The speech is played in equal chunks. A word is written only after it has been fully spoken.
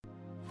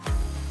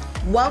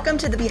Welcome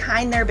to the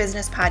Behind Their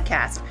Business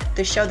podcast,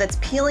 the show that's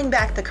peeling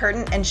back the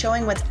curtain and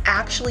showing what's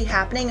actually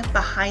happening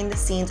behind the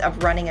scenes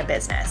of running a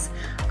business.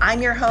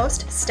 I'm your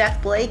host,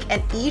 Steph Blake,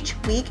 and each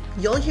week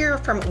you'll hear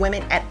from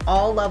women at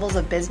all levels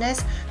of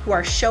business who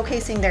are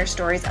showcasing their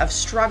stories of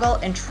struggle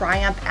and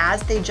triumph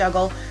as they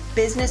juggle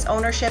business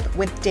ownership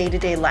with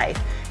day-to-day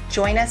life.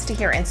 Join us to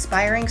hear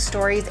inspiring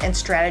stories and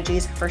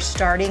strategies for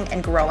starting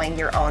and growing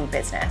your own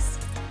business.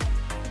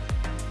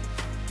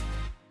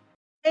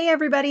 Hey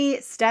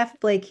everybody, Steph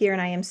Blake here,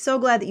 and I am so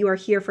glad that you are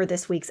here for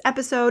this week's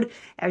episode.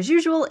 As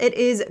usual, it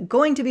is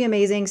going to be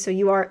amazing, so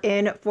you are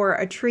in for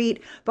a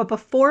treat. But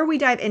before we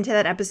dive into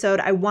that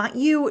episode, I want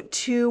you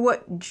to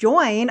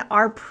join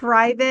our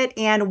private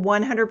and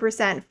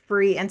 100%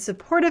 free and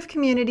supportive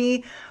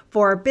community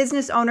for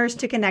business owners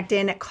to connect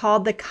in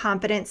called the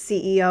Confident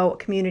CEO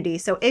Community.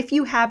 So if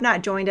you have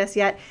not joined us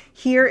yet,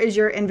 here is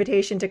your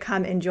invitation to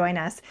come and join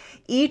us.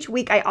 Each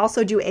week, I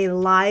also do a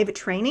live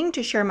training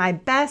to share my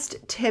best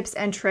tips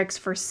and tricks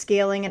for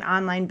scaling an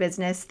online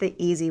business the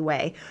easy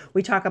way.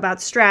 We talk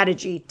about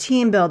strategy,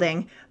 team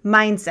building,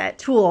 mindset,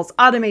 tools,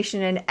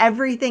 automation, and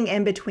everything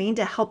in between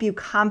to help you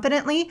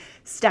confidently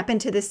step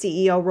into the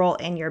CEO role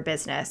in your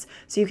business.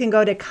 So you can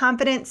go to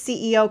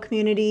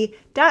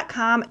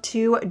confidentceocommunity.com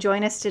to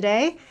join us today.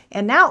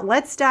 And now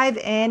let's dive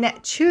in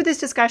to this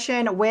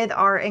discussion with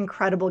our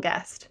incredible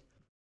guest.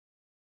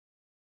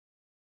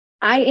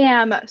 I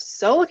am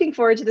so looking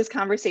forward to this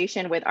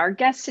conversation with our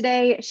guest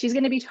today. She's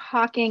going to be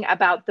talking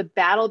about the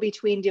battle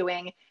between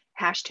doing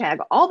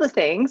 #all the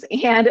things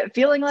and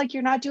feeling like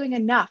you're not doing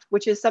enough,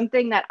 which is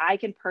something that I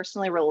can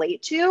personally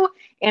relate to.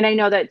 And I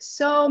know that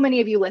so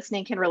many of you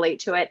listening can relate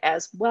to it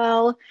as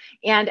well.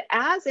 And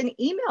as an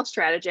email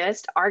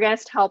strategist, our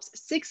guest helps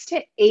 6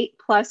 to 8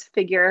 plus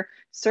figure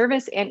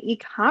service and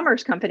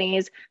e-commerce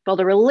companies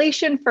build a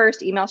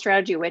relation-first email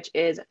strategy, which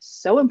is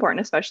so important,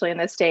 especially in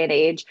this day and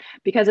age,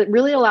 because it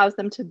really allows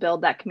them to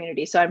build that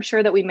community. So I'm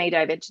sure that we may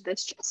dive into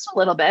this just a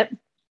little bit.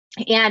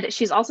 And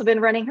she's also been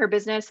running her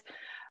business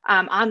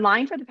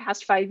online for the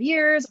past 5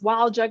 years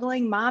while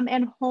juggling mom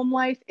and home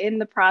life in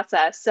the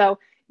process. So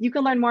you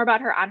can learn more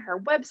about her on her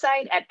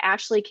website at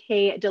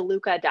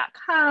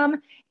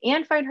ashleykdeluca.com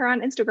and find her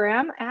on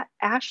Instagram at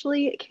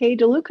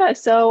ashleykdeluca.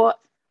 So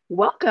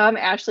welcome,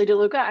 Ashley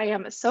DeLuca. I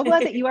am so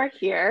glad that you are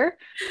here.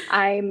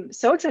 I'm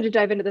so excited to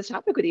dive into this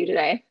topic with you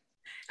today.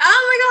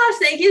 Oh my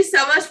gosh, thank you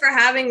so much for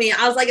having me.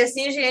 I was like, as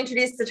soon as you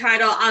introduced the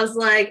title, I was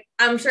like,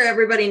 I'm sure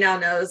everybody now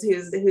knows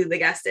who the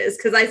guest is,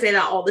 because I say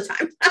that all the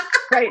time.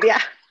 Right,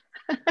 yeah.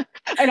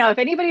 I know if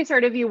anybody's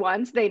heard of you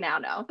once, they now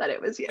know that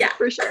it was you,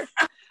 for sure.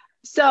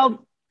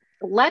 So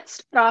let's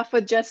start off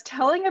with just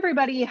telling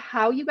everybody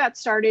how you got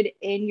started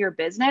in your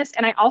business.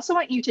 And I also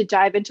want you to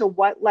dive into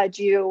what led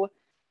you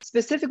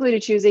specifically to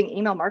choosing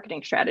email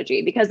marketing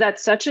strategy, because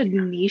that's such a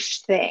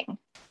niche thing.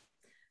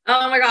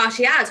 Oh my gosh.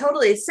 Yeah,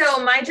 totally.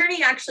 So my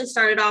journey actually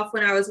started off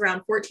when I was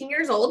around 14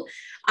 years old.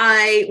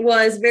 I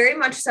was very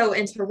much so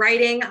into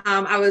writing.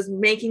 I was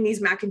making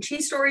these mac and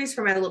cheese stories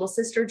for my little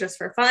sister just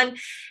for fun.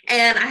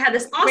 And I had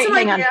this awesome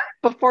idea.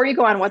 Before you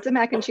go on, what's a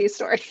mac and cheese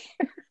story?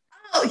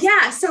 Oh,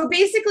 yeah. So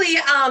basically,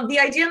 the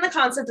idea and the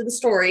concept of the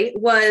story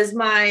was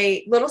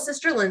my little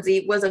sister,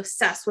 Lindsay, was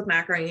obsessed with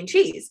macaroni and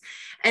cheese.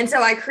 And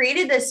so I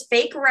created this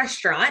fake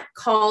restaurant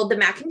called the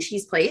Mac and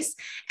Cheese Place.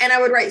 And I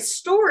would write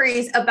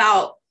stories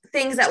about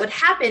things that would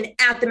happen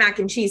at the mac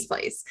and cheese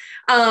place.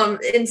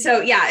 And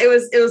so, yeah, it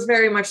was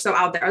very much so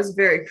out there. I was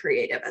very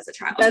creative as a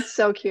child. That's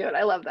so cute.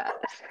 I love that.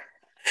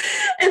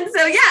 And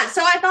so, yeah,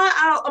 so I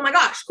thought, oh my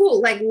gosh,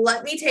 cool. Like,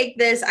 let me take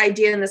this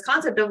idea and this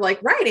concept of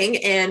like writing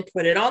and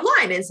put it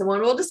online and someone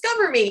will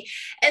discover me.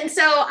 And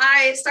so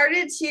I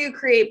started to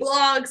create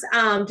blogs,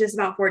 just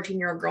about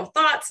 14-year-old girl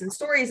thoughts and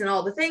stories and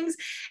all the things.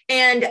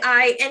 And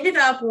I ended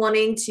up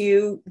wanting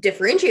to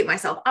differentiate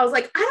myself. I was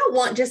like, I don't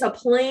want just a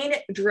plain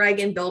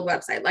drag and build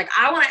website. Like,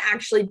 I want to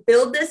actually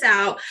build this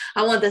out.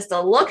 I want this to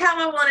look how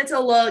I want it to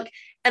look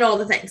and all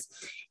the things.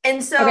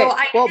 And so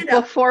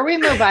before we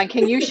move on,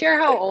 can you share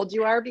how old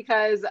you are?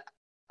 Because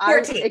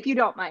 14. If you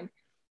don't mind,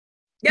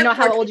 you know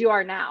 14. How old you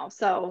are now.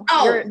 So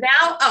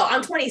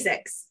I'm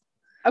 26.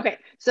 Okay.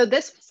 So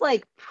this was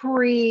like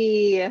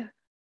pre-website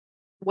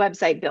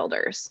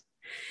builders,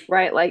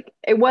 right? Like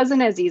it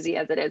wasn't as easy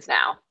as it is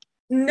now.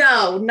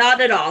 No,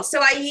 not at all. So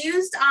I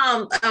used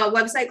a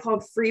website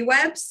called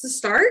FreeWebs to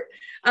start.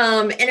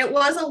 And it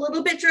was a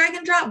little bit drag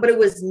and drop, but it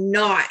was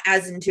not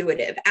as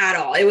intuitive at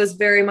all. It was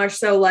very much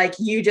so like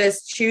you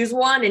just choose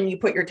one and you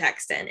put your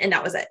text in and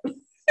that was it.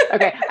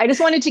 Okay. I just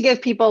wanted to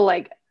give people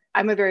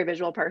I'm a very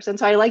visual person.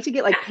 So I like to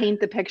get paint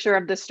the picture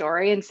of the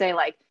story and say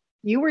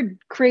you were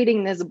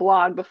creating this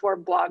blog before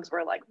blogs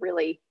were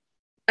really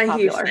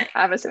popular.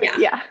 Obviously.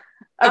 Yeah.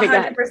 Okay,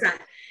 100%.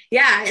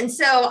 Yeah. And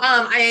so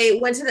I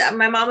went to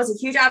my mom was a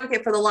huge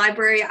advocate for the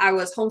library. I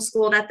was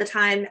homeschooled at the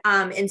time.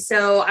 And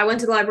so I went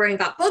to the library and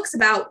got books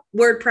about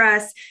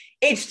WordPress,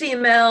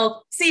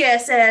 HTML,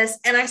 CSS,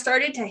 and I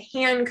started to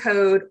hand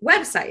code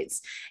websites.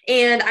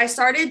 And I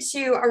started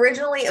to,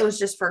 originally, it was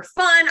just for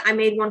fun. I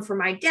made one for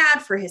my dad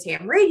for his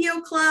ham radio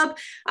club.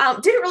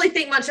 Didn't really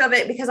think much of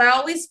it because I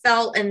always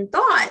felt and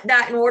thought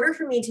that in order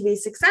for me to be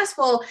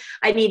successful,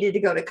 I needed to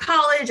go to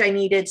college. I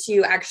needed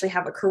to actually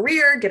have a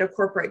career, get a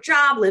corporate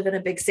job, live in a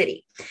big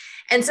city.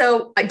 And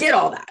so I did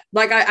all that.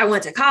 Like I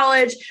went to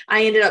college.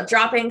 I ended up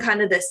dropping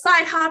kind of this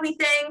side hobby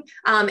thing,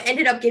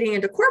 ended up getting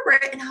into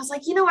corporate. And I was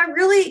like, I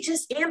really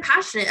just am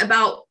passionate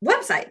about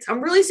websites.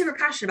 I'm really super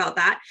passionate about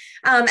that.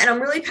 And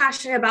I'm really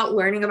passionate about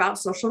learning about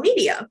social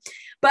media.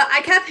 But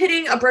I kept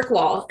hitting a brick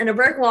wall and a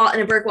brick wall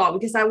and a brick wall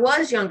because I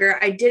was younger.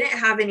 I didn't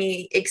have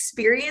any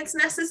experience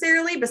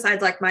necessarily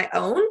besides like my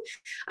own.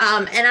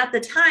 And at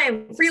the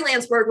time,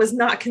 freelance work was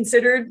not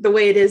considered the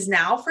way it is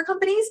now for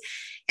companies.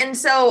 And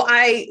so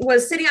I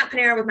was sitting at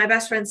Panera with my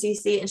best friend,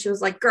 Cece, and she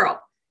was like,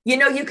 girl,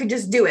 you could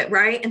just do it,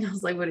 right? And I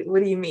was like,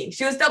 what do you mean?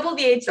 She was double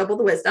the age, double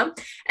the wisdom.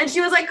 And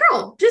she was like,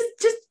 girl,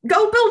 just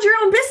go build your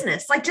own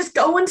business. Like, just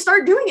go and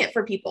start doing it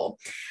for people.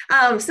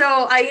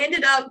 So I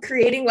ended up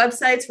creating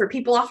websites for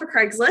people off of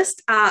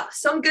Craigslist.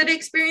 Some good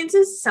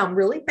experiences, some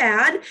really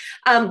bad.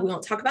 We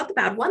won't talk about the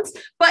bad ones,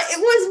 but it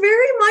was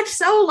very much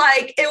so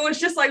like, it was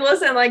just like,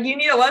 listen, like you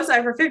need a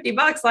website for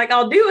 $50. Like,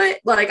 I'll do it.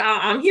 Like,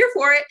 I'm here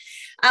for it.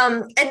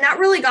 And that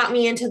really got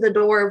me into the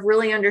door of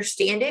really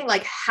understanding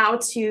like how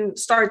to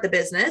start the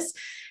business.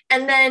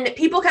 And then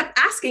people kept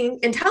asking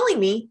and telling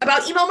me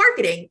about email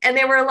marketing. And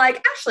they were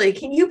like, Ashley,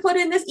 can you put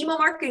in this email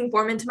marketing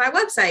form into my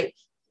website?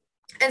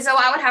 And so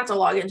I would have to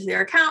log into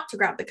their account to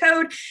grab the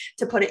code,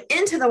 to put it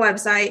into the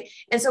website.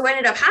 And so what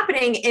ended up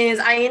happening is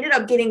I ended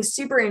up getting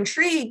super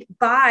intrigued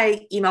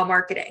by email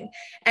marketing.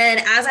 And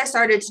as I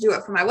started to do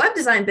it for my web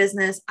design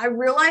business, I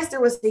realized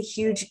there was a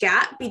huge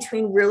gap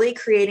between really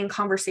creating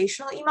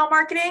conversational email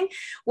marketing,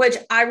 which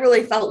I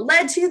really felt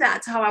led to.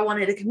 That's how I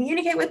wanted to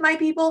communicate with my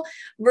people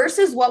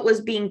versus what was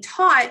being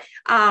taught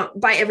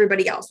by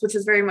everybody else, which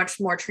is very much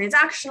more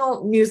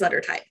transactional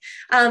newsletter type.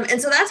 And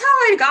so that's how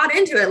I got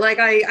into it. Like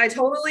I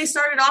totally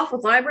started off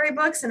with library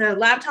books and a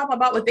laptop I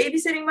bought with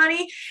babysitting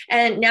money.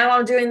 And now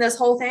I'm doing this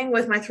whole thing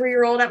with my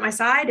 3-year-old at my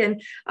side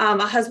and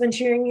a husband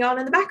cheering me on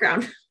in the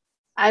background.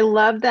 I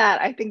love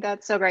that. I think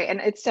that's so great. And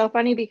it's so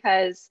funny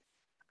because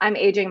I'm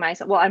aging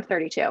myself. Well, I'm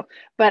 32,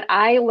 but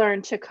I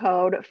learned to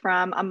code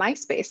from a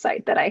MySpace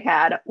site that I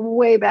had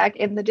way back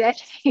in the day.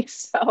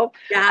 So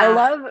yeah.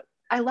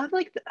 I love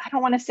like, I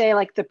don't want to say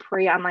like the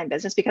pre-online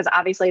business because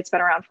obviously it's been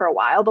around for a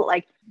while, but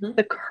like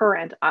the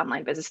current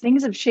online business,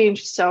 things have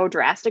changed so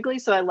drastically.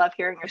 So I love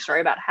hearing your story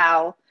about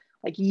how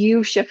like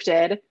you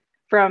shifted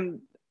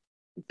from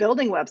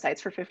building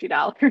websites for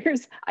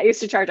 $50. I used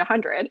to charge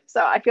 $100.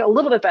 So I feel a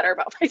little bit better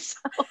about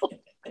myself,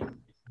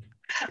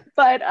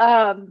 but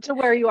to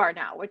where you are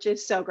now, which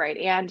is so great.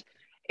 And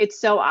it's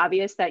so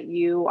obvious that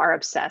you are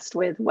obsessed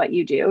with what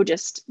you do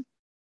just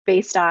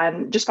based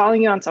on just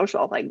following you on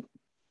social. Like,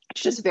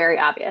 it's just very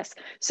obvious.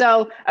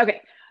 So, okay,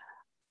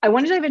 I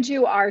want to dive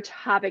into our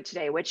topic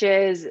today, which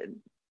is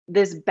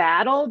this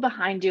battle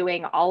behind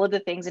doing all of the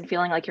things and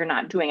feeling like you're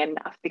not doing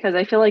enough, because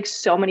I feel like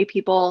so many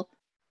people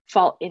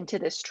fall into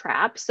this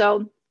trap.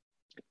 So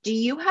do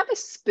you have a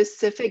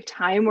specific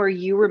time where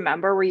you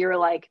remember where you're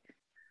like,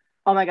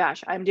 oh my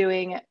gosh, I'm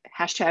doing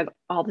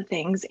 #all the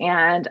things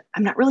and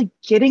I'm not really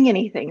getting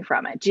anything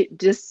from it? Do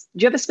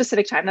you have a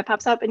specific time that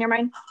pops up in your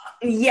mind?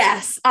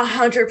 Yes,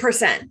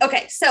 100%.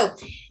 Okay. So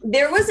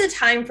there was a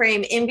time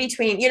frame in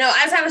between,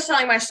 as I was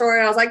telling my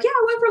story, I was like, yeah,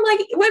 I went from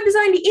like web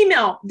design to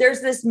email. There's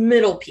this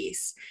middle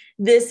piece,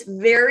 this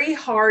very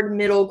hard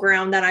middle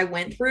ground that I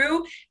went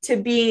through to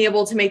being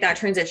able to make that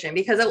transition,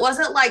 because it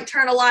wasn't like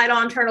turn a light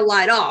on, turn a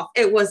light off.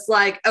 It was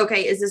like,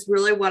 okay, is this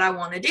really what I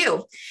want to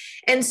do?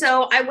 And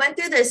so I went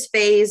through this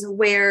phase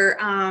where,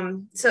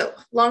 so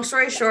long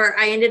story short,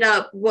 I ended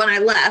up, when I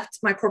left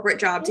my corporate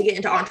job to get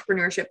into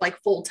entrepreneurship,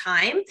 like full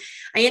time,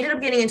 I ended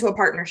up getting into a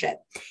partnership.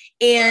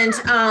 And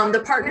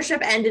the partnership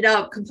ended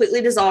up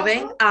completely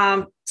dissolving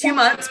 2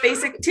 months,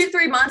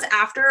 2-3 months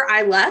after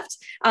I left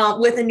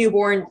with a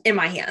newborn in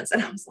my hands.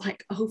 And I was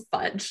like, oh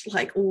fudge,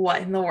 like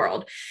what in the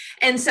world?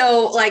 And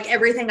so like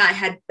everything I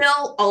had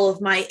built, all of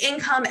my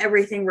income,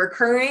 everything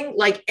recurring,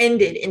 like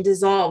ended and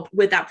dissolved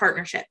with that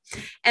partnership.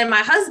 And my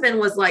husband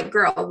was like,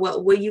 girl,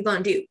 what are you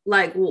going to do?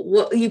 Like,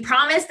 what, you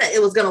promised that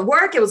it was going to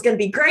work. It was going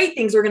to be great.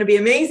 Things were going to be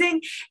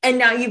amazing. And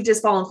now you've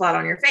just fallen flat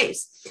on your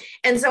face.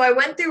 And so I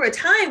went through a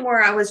time where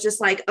I was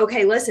just like,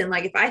 okay, listen,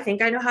 like if I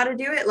think I know how to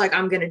do it, like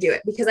I'm going to do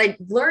it, because I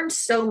learned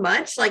so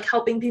much, like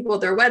helping people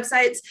with their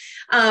websites.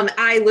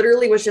 I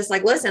literally was just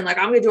like, listen, like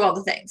I'm going to do all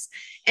the things.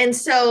 And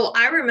so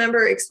I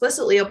remember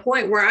explicitly a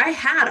point where I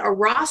had a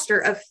roster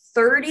of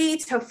 30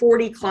 to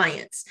 40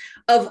 clients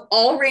of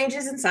all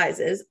ranges and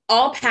sizes,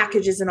 all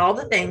packages and all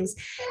the things.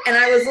 And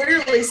I was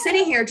literally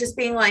sitting here just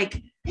being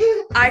like,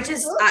 I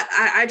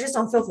just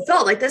don't feel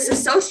fulfilled. Like, this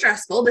is so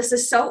stressful. This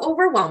is so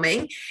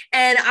overwhelming.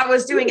 And I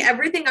was doing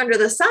everything under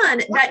the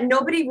sun that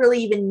nobody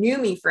really even knew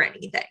me for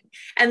anything.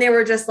 And they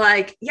were just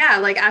like, yeah,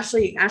 like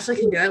Ashley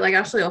can do it. Like,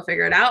 Ashley will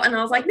figure it out. And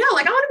I was like, no,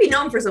 like, I want to be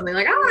known for something.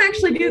 Like, I want to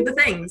actually do the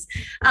things.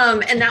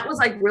 And that was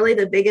like really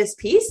the biggest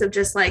piece of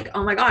just like,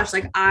 oh my gosh,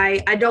 like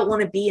I don't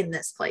want to be in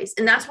this place.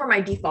 And that's where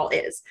my default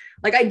is.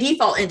 Like, I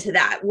default into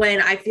that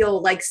when I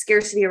feel like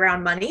scarcity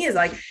around money is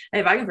like,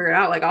 if I can figure it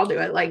out, like, I'll do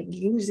it. Like,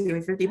 you can just give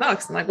me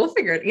 $50 and like, we'll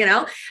figure it,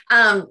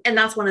 and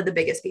that's one of the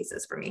biggest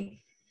pieces for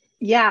me.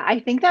 Yeah. I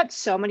think that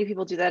so many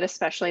people do that,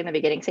 especially in the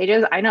beginning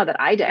stages. I know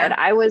that I did.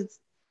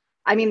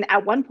 Yeah.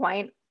 At one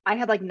point I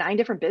had like 9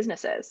 different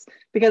businesses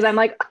because I'm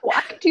like, oh,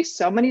 I could do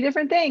so many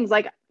different things.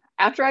 Like,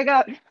 after I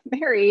got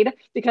married,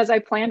 because I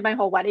planned my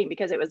whole wedding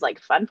because it was like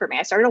fun for me,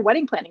 I started a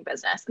wedding planning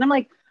business. And I'm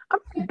like, I'm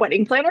a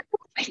wedding planner.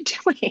 What am I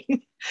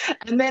doing?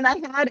 And then I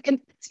had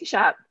an Etsy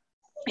shop.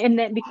 And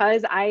then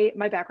because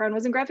my background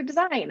was in graphic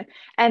design,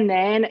 and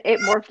then it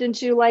morphed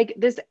into like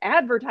this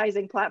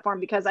advertising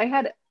platform because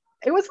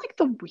it was like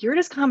the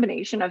weirdest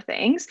combination of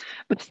things,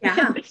 but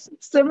yeah.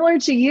 Similar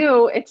to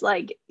you, it's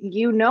like,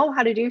 you know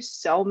how to do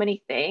so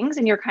many things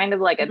and you're kind of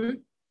like a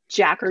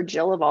Jack or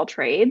Jill of all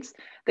trades.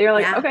 They're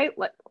like, okay,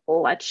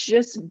 let's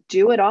just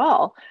do it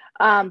all.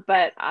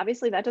 But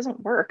obviously that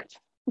doesn't work.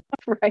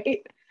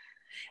 Right.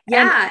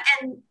 Yeah.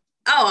 And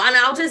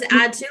I'll just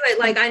add to it.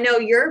 Like, I know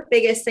your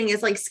biggest thing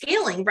is like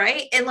scaling,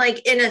 right? And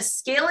like, in a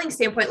scaling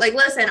standpoint, like,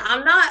 listen,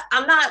 I'm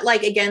not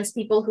like against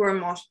people who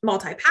are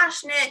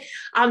multi-passionate.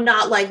 I'm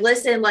not like,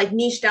 listen, like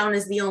niche down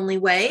is the only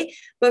way.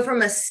 But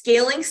from a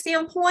scaling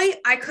standpoint,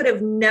 I could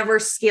have never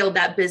scaled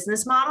that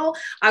business model.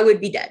 I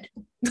would be dead.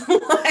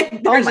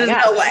 Like, there's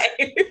just no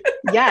way.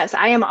 Yes.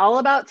 I am all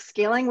about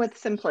scaling with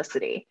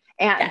simplicity.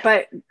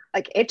 But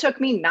like, it took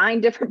me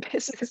 9 different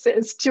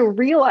businesses to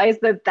realize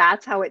that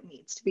that's how it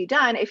needs to be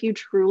done if you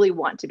truly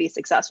want to be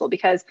successful.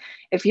 Because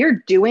if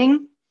you're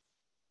doing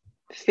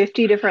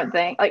 50 different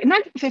things, like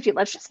not 50,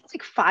 let's just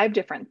like 5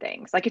 different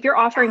things. Like, if you're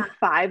offering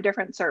 5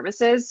 different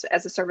services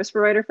as a service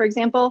provider, for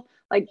example,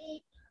 like,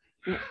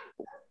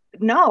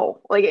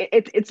 no, like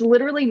it's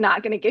literally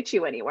not going to get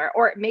you anywhere.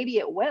 Or maybe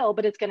it will,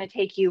 but it's going to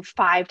take you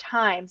 5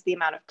 times the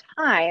amount of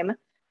time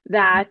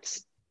that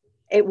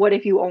it would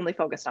if you only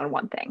focused on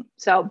one thing.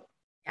 So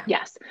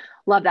yes,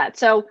 love that.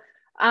 So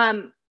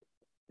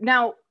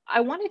now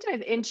I want to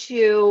dive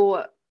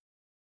into,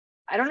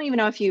 I don't even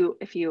know if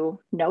you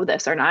know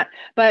this or not,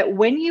 but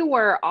when you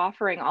were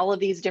offering all of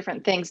these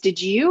different things,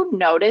 did you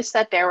notice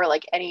that there were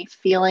like any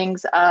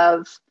feelings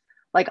of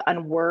like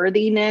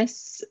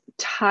unworthiness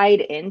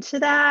tied into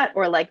that,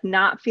 or like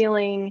not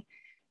feeling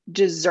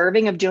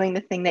deserving of doing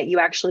the thing that you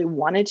actually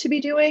wanted to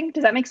be doing?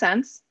 Does that make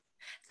sense?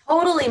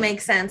 Totally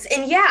makes sense.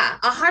 And yeah,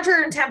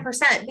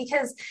 110%,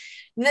 because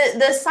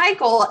the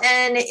cycle,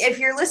 and if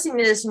you're listening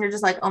to this and you're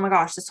just like, oh my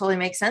gosh, this totally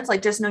makes sense,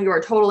 like, just know you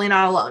are totally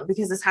not alone,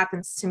 because this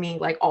happens to me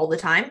like all the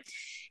time.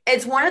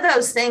 It's one of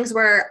those things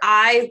where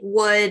I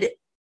would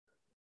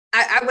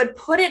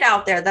put it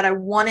out there that I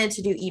wanted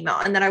to do email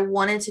and that I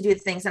wanted to do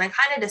things. And I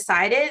kind of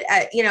decided,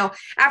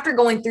 after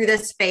going through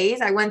this phase,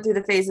 I went through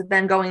the phase of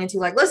then going into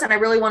like, listen, I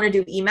really want to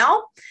do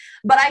email.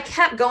 But I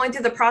kept going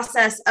through the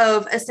process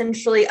of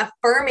essentially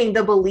affirming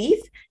the belief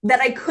that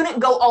I couldn't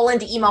go all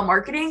into email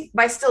marketing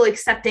by still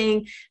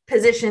accepting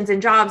positions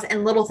and jobs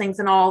and little things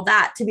and all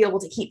that to be able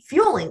to keep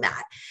fueling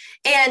that.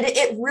 And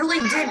it really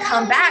did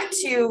come back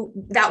to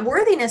that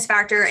worthiness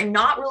factor and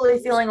not really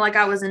feeling like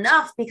I was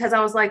enough, because I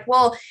was like,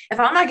 well, if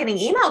I'm not getting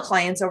email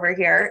clients over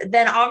here,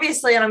 then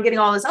obviously, and I'm getting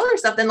all this other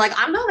stuff, then like,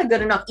 I'm not a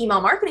good enough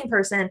email marketing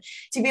person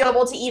to be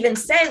able to even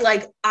say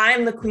like,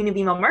 I'm the queen of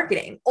email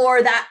marketing,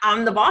 or that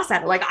I'm the boss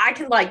at it. Like, I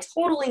can like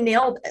totally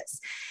nail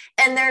this.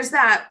 And there's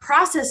that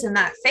process and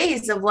that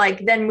phase of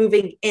like then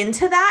moving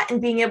into that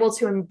and being able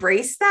to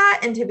embrace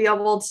that and to be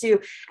able to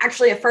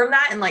actually affirm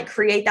that and like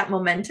create that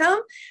momentum.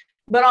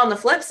 But on the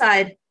flip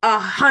side,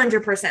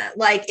 100%,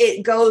 like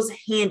it goes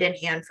hand in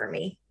hand for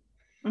me.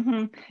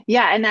 Mm-hmm.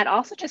 Yeah. And that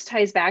also just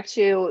ties back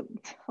to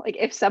like,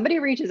 if somebody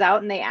reaches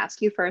out and they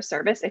ask you for a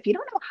service, if you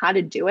don't know how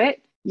to do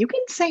it, you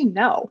can say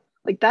no.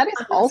 Like, that is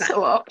 100%.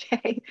 Also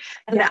okay.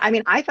 And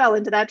yeah. I fell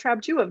into that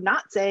trap too, of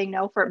not saying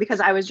no because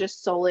I was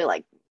just solely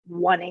like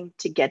wanting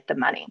to get the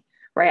money,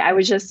 right? I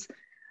was just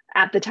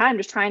at the time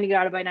just trying to get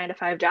out of my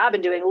 9-to-5 job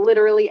and doing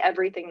literally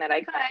everything that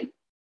I could.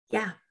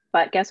 Yeah.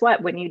 But guess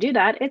what? When you do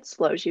that, it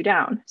slows you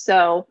down.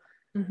 So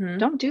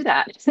don't do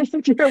that.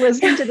 If you're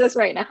listening to this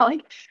right now,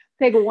 like,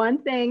 pick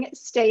one thing,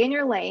 stay in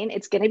your lane.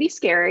 It's going to be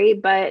scary,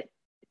 but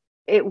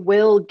it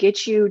will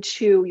get you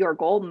to your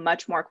goal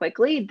much more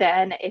quickly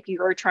than if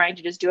you are trying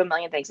to just do a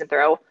million things and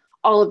throw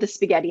all of the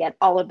spaghetti at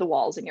all of the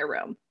walls in your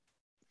room.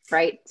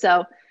 Right.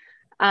 So,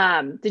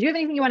 did you have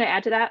anything you want to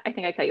add to that? I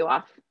think I cut you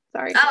off.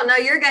 Sorry. Oh, no,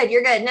 you're good.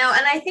 You're good. No.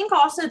 And I think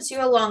also too,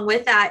 along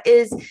with that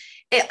is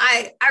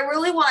I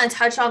really want to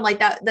touch on like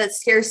that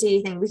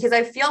scarcity thing, because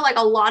I feel like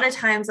a lot of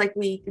times like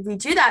we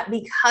do that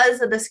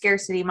because of the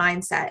scarcity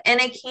mindset,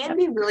 and it can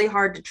be really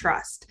hard to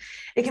trust.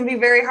 It can be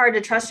very hard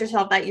to trust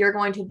yourself that you're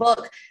going to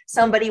book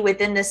somebody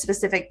within this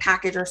specific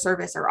package or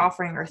service or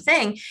offering or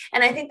thing.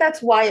 And I think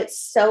that's why it's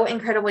so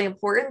incredibly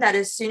important that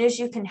as soon as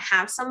you can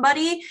have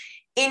somebody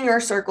in your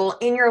circle,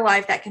 in your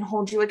life, that can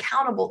hold you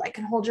accountable, that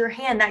can hold your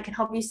hand, that can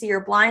help you see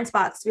your blind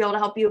spots, to be able to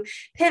help you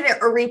pivot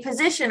or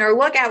reposition or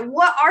look at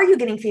what are you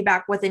getting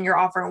feedback within your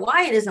offer and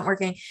why it isn't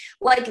working.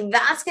 Like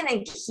that's going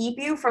to keep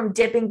you from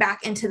dipping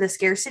back into the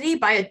scarcity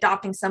by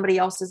adopting somebody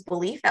else's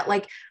belief that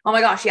like, oh my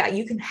gosh, yeah,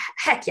 you can,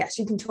 heck yes,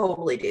 you can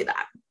totally do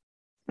that.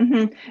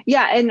 Mm-hmm.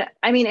 Yeah. And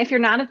I mean, if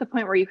you're not at the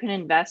point where you can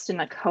invest in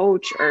a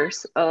coach or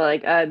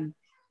like a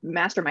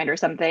mastermind or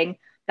something,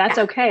 that's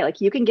okay.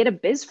 Like you can get a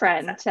biz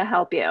friend to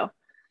help you.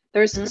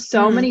 There's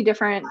so many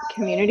different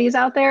communities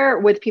out there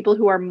with people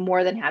who are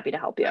more than happy to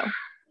help you.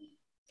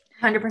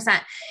 100%.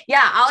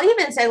 Yeah. I'll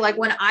even say like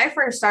when I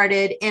first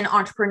started in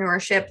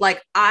entrepreneurship,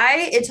 like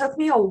it took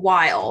me a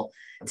while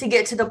to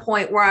get to the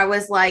point where I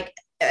was like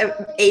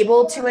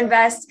able to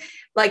invest,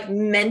 like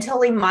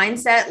mentally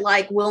mindset,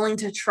 like willing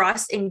to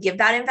trust and give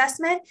that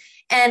investment.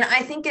 And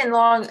I think in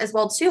long as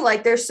well too,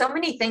 like there's so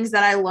many things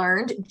that I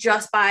learned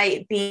just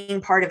by being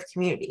part of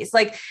communities.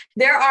 Like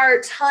there are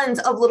tons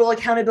of little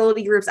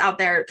accountability groups out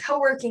there,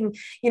 co-working,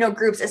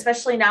 groups,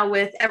 especially now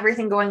with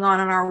everything going on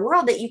in our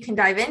world, that you can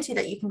dive into,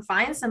 that you can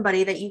find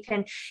somebody that you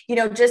can,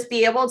 just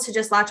be able to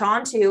just latch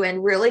onto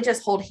and really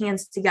just hold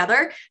hands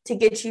together to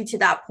get you to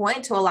that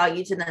point to allow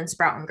you to then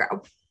sprout and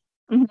grow.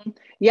 Mm-hmm.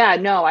 Yeah,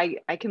 no, I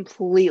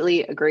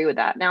completely agree with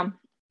that. Now,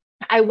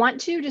 I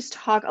want to just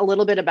talk a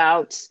little bit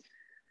about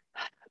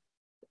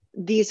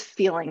these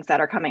feelings that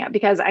are coming up,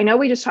 because I know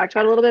we just talked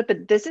about it a little bit,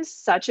 but this is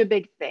such a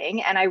big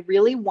thing. And I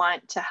really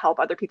want to help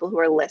other people who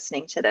are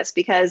listening to this,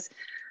 because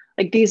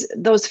like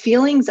those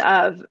feelings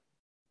of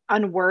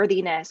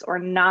unworthiness or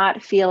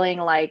not feeling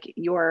like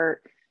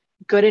you're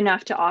good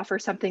enough to offer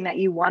something that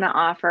you want to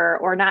offer,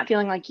 or not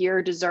feeling like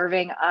you're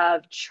deserving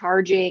of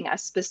charging a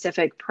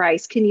specific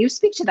price. Can you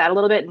speak to that a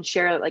little bit and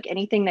share like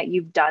anything that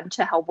you've done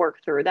to help work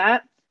through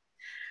that?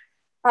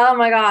 Oh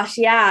my gosh.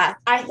 Yeah.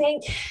 I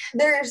think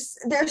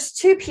there's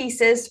two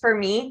pieces for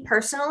me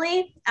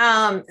personally.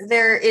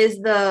 There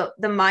is the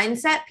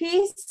mindset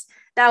piece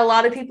that a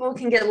lot of people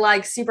can get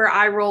like super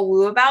eye roll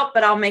woo about,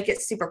 but I'll make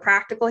it super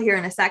practical here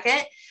in a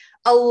second,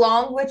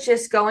 along with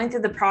just going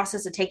through the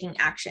process of taking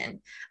action.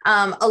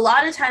 A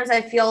lot of times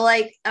I feel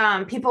like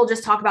people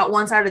just talk about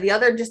one side or the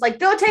other, just like,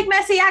 go take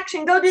messy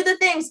action, go do the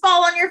things,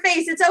 fall on your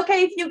face. It's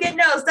okay if you get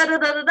no's, da, da,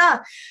 da, da, da.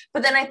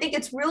 But then I think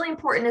it's really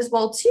important as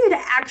well too, to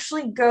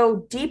actually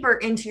go deeper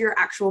into your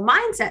actual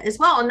mindset as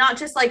well. And not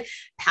just like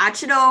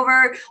patch it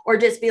over or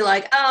just be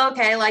like, oh,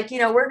 okay, like,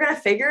 we're going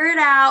to figure it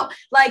out.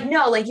 Like,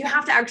 no, like you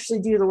have to actually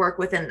do the work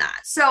within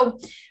that. So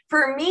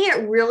for me,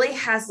 it really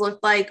has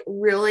looked like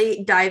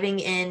really diving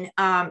in,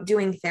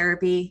 doing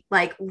therapy,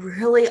 like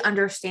really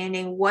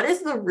understanding what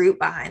is the root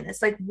behind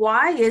this? Like,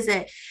 why is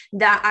it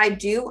that I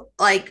do,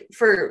 like,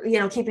 for,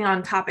 keeping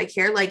on topic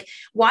here, like,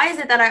 why is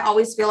it that I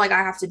always feel like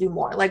I have to do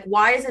more? Like,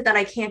 why is it that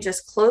I can't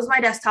just close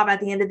my desktop at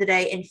the end of the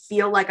day and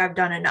feel like I've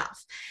done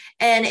enough?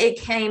 And it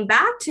came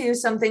back to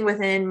something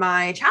within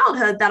my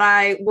childhood that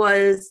I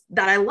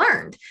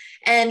learned.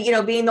 And,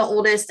 being the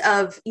oldest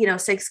of,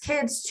 6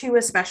 kids, 2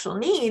 with special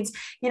needs,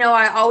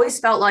 I always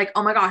felt like,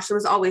 oh my gosh, there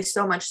was always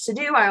so much to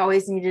do. I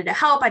always needed to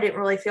help. I didn't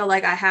really feel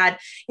like I had,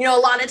 a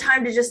lot of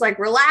time to just like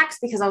relax,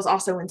 because I was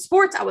also in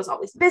sports. I was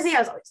always busy. I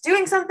was always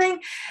doing something.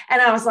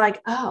 And I was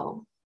like,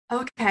 oh,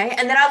 okay.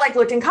 And then I like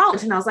looked in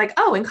college and I was like,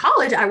 oh, in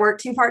college, I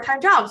worked 2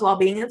 part-time jobs while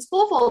being in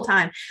school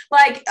full-time.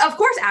 Like, of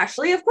course,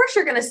 Ashley, of course,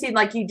 you're going to seem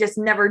like you just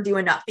never do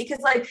enough, because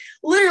like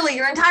literally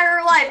your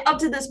entire life up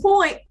to this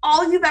point,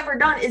 all you've ever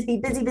done is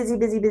be busy, busy,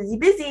 busy, busy,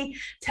 busy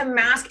to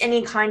mask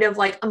any kind of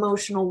like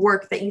emotional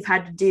work that you've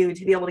had to do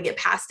to be able to get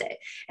past it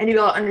and to be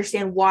able to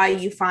understand why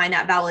you find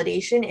that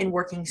validation in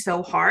working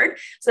so hard.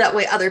 So that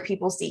way other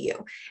people see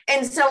you.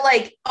 And so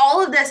like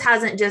all of this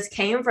hasn't just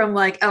came from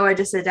like, oh, I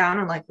just sit down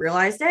and like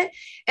realized it.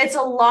 It's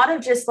a lot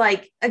of just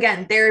like,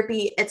 again,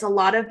 therapy. It's a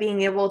lot of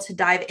being able to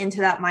dive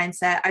into that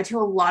mindset. I do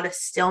a lot of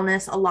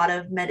stillness, a lot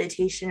of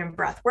meditation and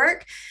breath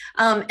work.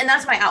 And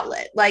that's my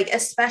outlet, like,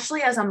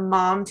 especially as a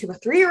mom to a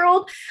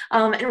 3-year-old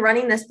and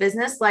running this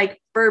business. Like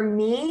for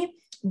me,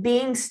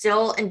 being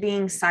still and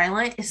being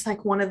silent is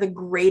like one of the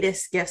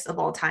greatest gifts of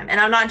all time. And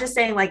I'm not just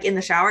saying like in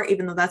the shower,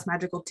 even though that's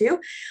magical too,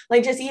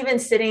 like just even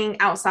sitting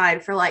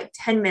outside for like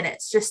 10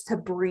 minutes just to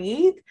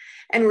breathe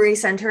and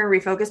recenter and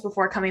refocus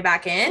before coming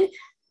back in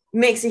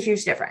makes a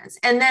huge difference.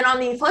 And then on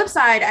the flip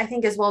side, I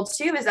think as well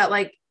too, is that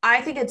like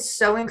I think it's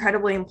so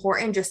incredibly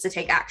important just to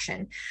take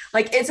action.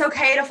 Like, it's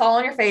okay to fall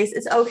on your face.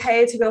 It's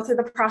okay to go through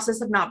the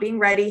process of not being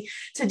ready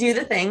to do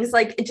the things,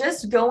 like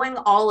just going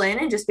all in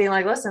and just being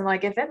like, listen,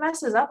 like if it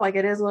messes up, like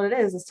it is what it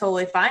is, it's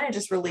totally fine. And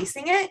just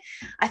releasing it,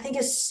 I think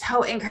is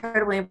so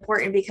incredibly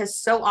important, because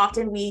so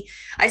often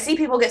I see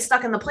people get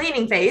stuck in the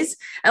planning phase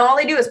and all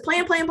they do is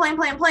plan.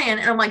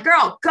 And I'm like,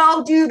 girl,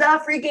 go do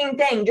the freaking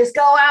thing. Just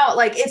go out.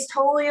 Like, it's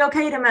totally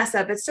okay to mess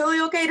up. It's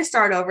totally okay to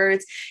start over.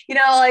 It's,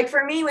 like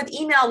for me with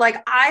email, like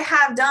I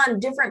have done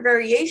different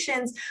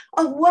variations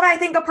of what I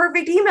think a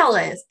perfect email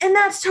is. And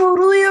that's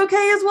totally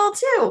okay as well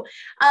too.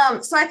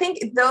 So I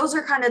think those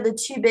are kind of the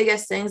two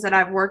biggest things that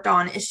I've worked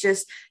on, is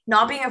just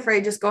not being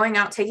afraid, just going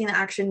out, taking the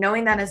action,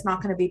 knowing that it's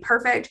not going to be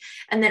perfect.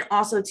 And then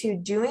also to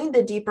doing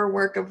the deeper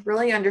work of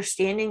really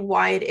understanding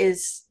why it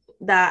is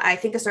that I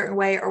think a certain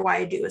way or why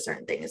I do a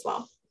certain thing as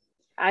well.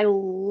 I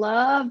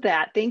love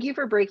that. Thank you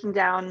for breaking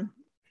down,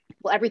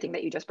 well, everything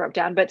that you just broke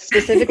down, but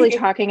specifically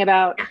talking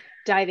about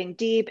diving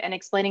deep and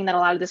explaining that a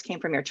lot of this came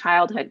from your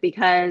childhood,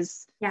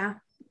 because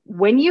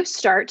when you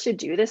start to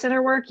do this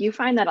inner work, you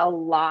find that a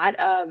lot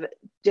of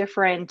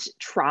different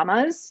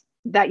traumas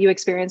that you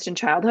experienced in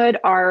childhood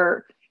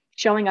are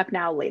showing up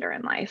now later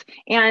in life.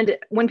 And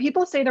when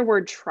people say the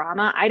word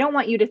trauma, I don't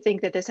want you to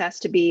think that this has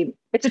to be,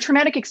 it's a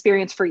traumatic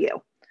experience for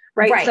you,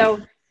 right?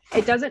 So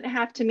it doesn't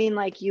have to mean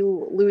like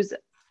you lose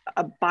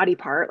a body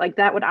part. Like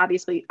that would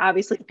obviously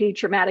be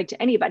traumatic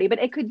to anybody, but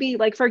it could be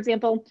like, for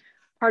example,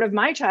 part of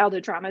my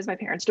childhood trauma is my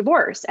parents'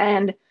 divorce,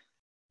 and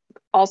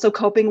also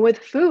coping with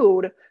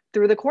food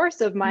through the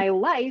course of my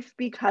life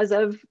because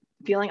of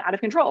feeling out of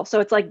control. So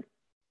it's like,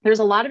 there's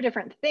a lot of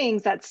different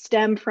things that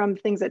stem from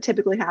things that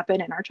typically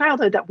happen in our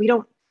childhood that we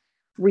don't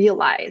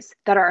realize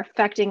that are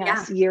affecting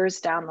us years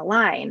down the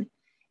line.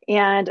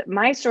 And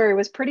my story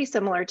was pretty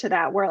similar to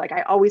that, where like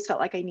I always felt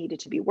like I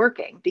needed to be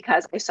working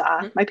because I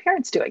saw my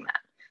parents doing that.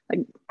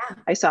 Like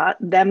I saw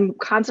them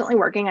constantly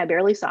working. I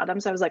barely saw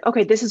them. So I was like,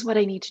 okay, this is what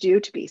I need to do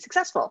to be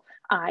successful.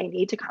 I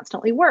need to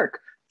constantly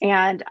work,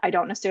 and I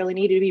don't necessarily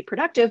need to be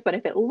productive, but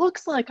if it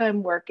looks like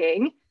I'm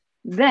working,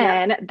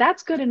 then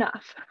that's good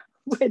enough,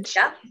 which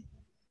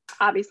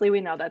obviously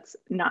we know that's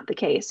not the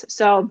case.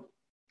 So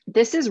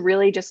this is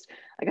really just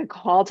like a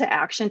call to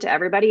action to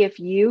everybody. If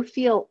you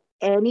feel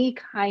any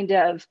kind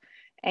of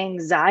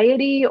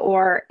anxiety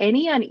or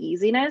any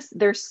uneasiness,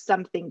 there's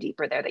something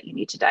deeper there that you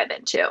need to dive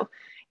into.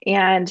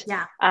 And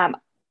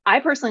I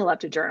personally love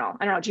to journal.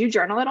 I don't know, do you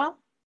journal at all?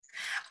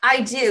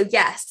 I do.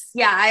 Yes.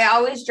 Yeah. I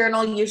always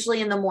journal,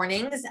 usually in the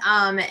mornings.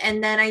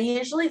 And then I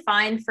usually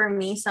find for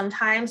me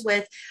sometimes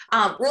with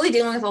really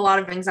dealing with a lot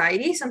of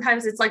anxiety,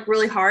 sometimes it's like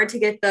really hard to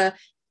get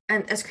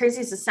and as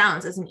crazy as it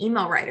sounds, as an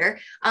email writer,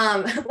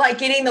 like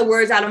getting the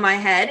words out of my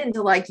head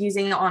into like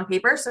using it on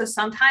paper. So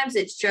sometimes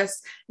it's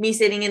just me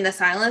sitting in the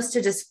silence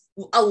to just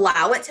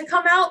allow it to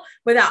come out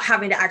without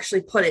having to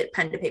actually put it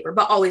pen to paper,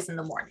 but always in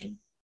the morning.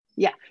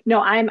 Yeah, no,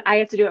 I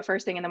have to do it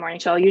first thing in the morning.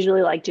 So I'll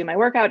usually like do my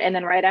workout. And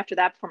then right after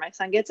that, before my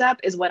son gets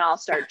up, is when I'll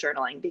start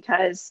journaling,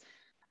 because,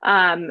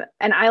 and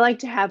I like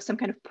to have some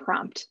kind of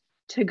prompt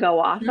to go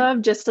off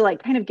of, just to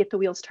like kind of get the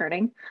wheels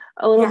turning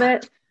a little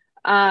bit.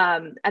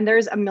 And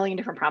there's a million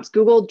different prompts.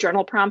 Google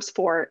journal prompts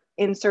for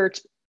insert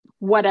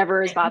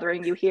whatever is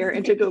bothering you here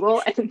into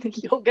Google, and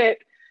you'll get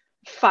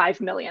 5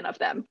 million of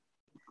them.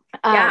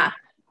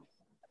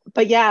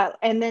 But yeah,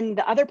 and then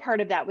the other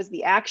part of that was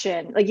the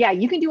action. Like, yeah,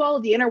 you can do all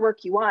of the inner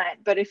work you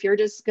want, but if you're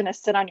just going to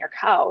sit on your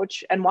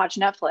couch and watch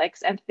Netflix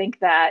and think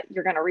that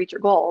you're going to reach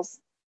your goals,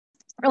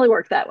 it doesn't really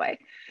work that way.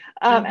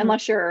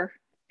 Unless you're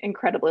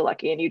incredibly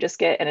lucky and you just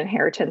get an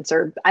inheritance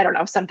or I don't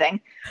know, something.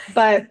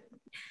 But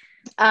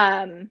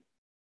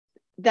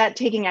that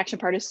taking action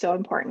part is so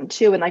important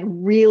too. And like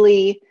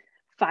really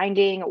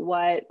finding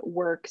what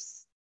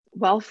works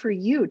well for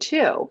you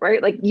too,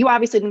 right? Like you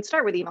obviously didn't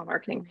start with email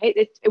marketing,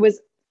 right? It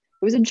was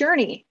a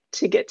journey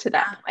to get to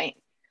that point.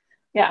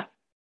 Yeah,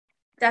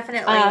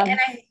 definitely. And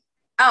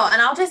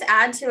I'll just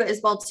add to it as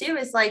well too,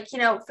 is like,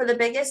 for the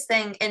biggest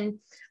thing, and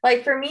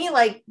like for me,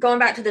 like going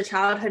back to the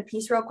childhood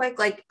piece real quick,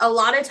 like a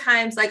lot of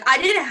times, like I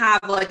didn't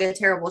have like a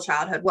terrible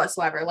childhood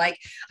whatsoever. Like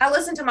I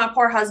listened to my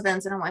poor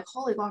husbands and I'm like,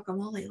 holy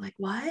guacamole, like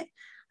what?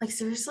 Like,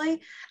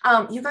 seriously,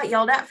 you got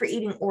yelled at for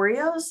eating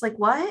Oreos? Like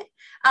what?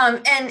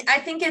 And I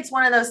think it's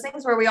one of those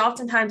things where we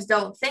oftentimes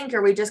don't think,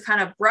 or we just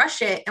kind of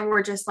brush it and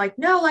we're just like,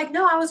 no,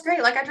 I was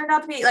great. Like I turned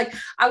out to be like,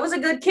 I was a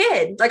good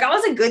kid. Like I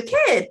was a good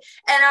kid.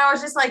 And I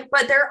was just like,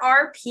 but there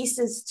are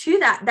pieces to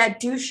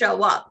that do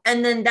show up.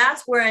 And then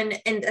that's where,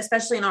 and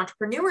especially in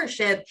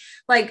entrepreneurship,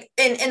 like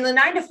in the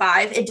 9 to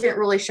 5, it didn't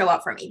really show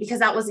up for me because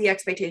that was the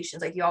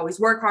expectations. Like you always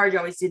work hard, you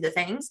always do the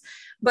things.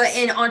 But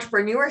in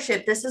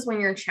entrepreneurship, this is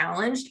when you're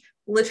challenged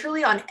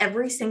literally on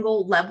every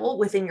single level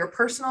within your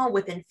personal,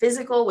 within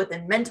physical,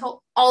 within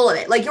mental, all of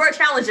it. Like you are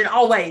challenged in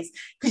all ways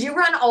because you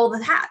run all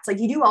the hats, like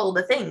you do all of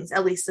the things,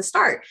 at least to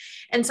start.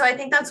 And so I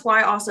think that's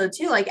why also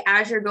too, like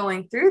as you're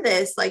going through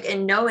this, like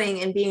and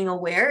knowing and being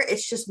aware,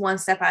 it's just one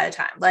step at a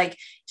time. Like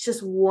it's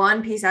just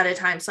one piece at a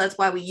time. So that's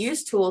why we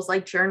use tools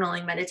like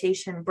journaling,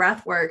 meditation,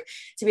 breath work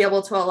to be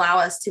able to allow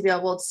us to be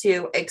able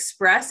to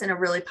express in a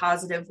really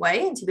positive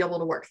way and to be able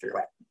to work through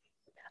it.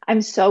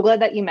 I'm so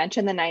glad that you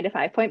mentioned the 9 to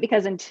 5 point,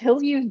 because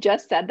until you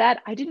just said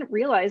that, I didn't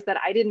realize that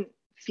I didn't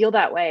feel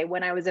that way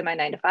when I was in my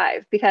 9 to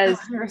 5, because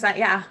 100%,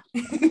 yeah.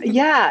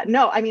 yeah,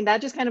 no, I mean, that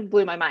just kind of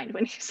blew my mind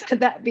when you said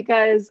that,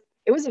 because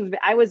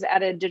I was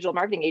at a digital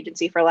marketing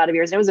agency for a lot of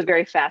years, and it was a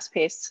very fast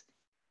paced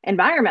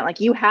environment. Like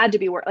you had to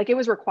be like it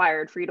was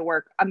required for you to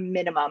work a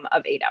minimum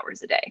of 8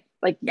 hours a day.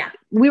 Like yeah,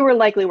 we were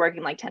likely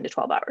working like 10 to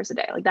 12 hours a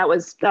day. Like that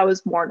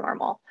was more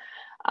normal.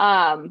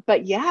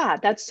 But yeah,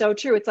 that's so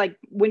true. It's like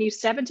when you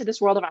step into this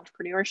world of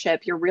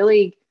entrepreneurship, you're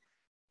really,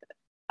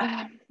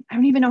 I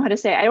don't even know how to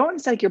say it. I don't want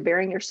to say like you're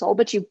bearing your soul,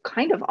 but you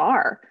kind of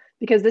are,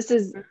 because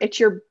it's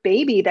your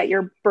baby that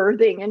you're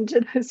birthing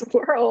into this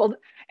world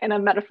in a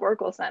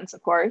metaphorical sense,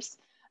 of course.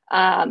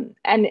 And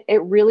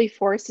it really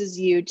forces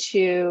you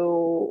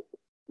to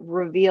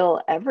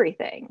reveal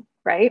everything,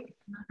 right?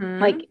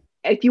 Mm-hmm. Like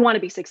if you want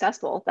to be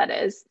successful, that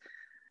is,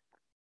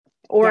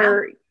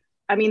 or yeah.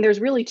 I mean, there's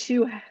really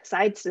two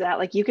sides to that.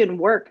 Like you can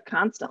work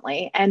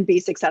constantly and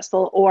be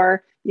successful,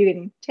 or you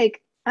can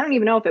take, I don't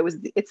even know if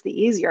it's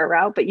the easier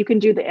route, but you can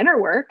do the inner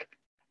work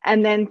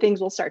and then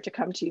things will start to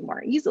come to you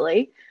more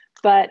easily.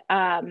 But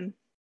yeah,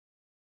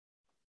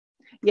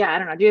 I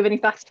don't know. Do you have any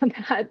thoughts on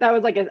that? That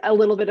was like a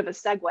little bit of a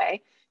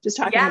segue, just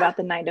talking about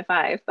the 9 to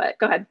 5, but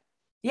go ahead.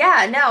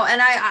 Yeah, no.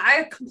 And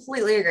I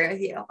completely agree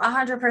with you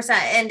 100%.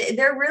 And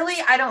there really,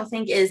 I don't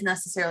think is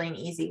necessarily an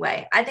easy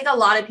way. I think a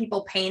lot of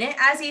people paint it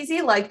as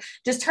easy, like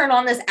just turn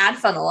on this ad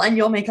funnel and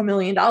you'll make $1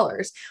 million.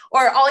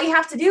 Or all you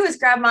have to do is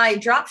grab my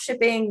drop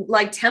shipping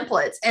like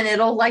templates and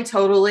it'll like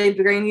totally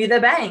bring you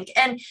the bank.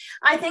 And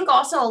I think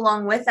also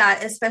along with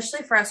that,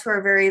 especially for us who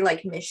are very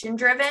like mission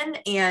driven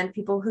and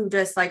people who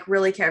just like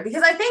really care,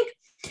 because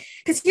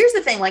here's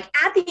the thing, like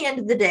at the end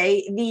of the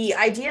day, the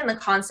idea and the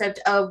concept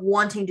of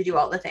wanting to do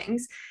all the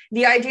things,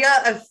 the idea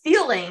of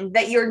feeling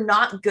that you're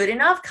not good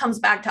enough comes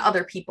back to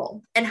other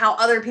people and how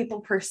other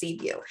people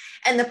perceive you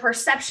and the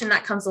perception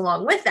that comes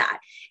along with that.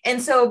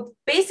 And so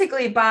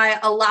basically by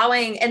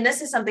allowing, and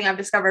this is something I've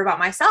discovered about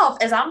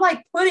myself, is I'm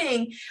like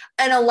putting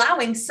and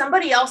allowing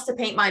somebody else to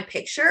paint my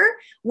picture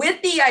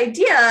with the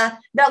idea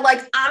that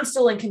like I'm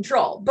still in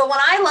control. But when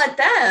I let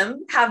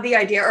them have the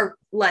idea, or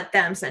let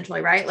them essentially,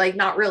 right? Like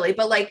not really,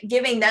 but like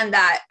giving them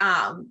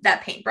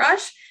that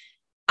paintbrush,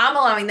 I'm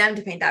allowing them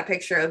to paint that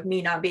picture of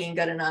me not being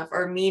good enough,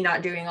 or me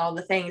not doing all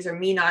the things, or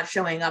me not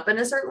showing up in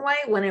a certain way,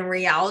 when in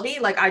reality,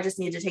 like I just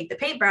need to take the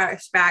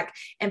paintbrush back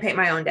and paint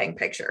my own dang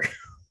picture.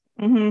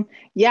 Mm-hmm.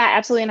 Yeah,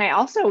 absolutely. And I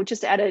also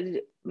just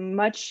added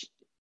much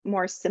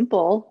more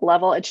simple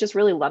level. It's just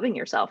really loving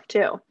yourself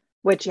too,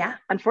 which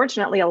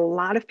unfortunately a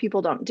lot of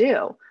people don't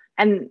do.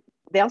 And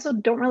they also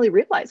don't really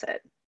realize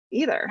it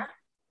either,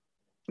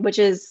 which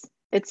is,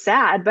 it's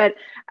sad. But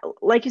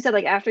like you said,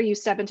 like after you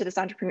step into this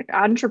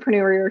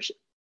entrepreneurial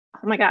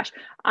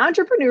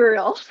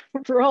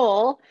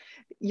role,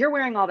 you're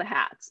wearing all the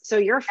hats. So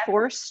you're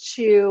forced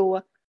to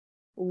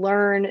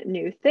learn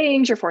new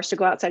things. You're forced to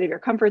go outside of your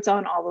comfort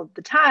zone all of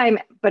the time.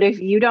 But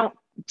if you don't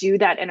do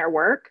that inner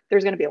work,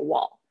 there's going to be a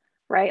wall,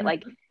 right? Mm-hmm.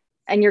 Like,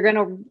 and you're going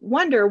to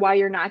wonder why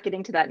you're not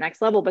getting to that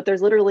next level, but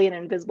there's literally an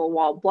invisible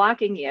wall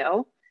blocking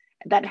you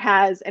that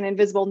has an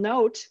invisible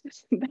note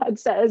that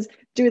says,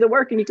 do the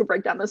work and you can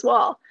break down this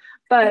wall.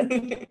 But,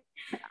 and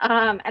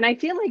I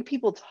feel like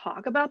people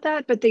talk about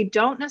that, but they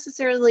don't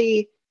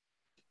necessarily,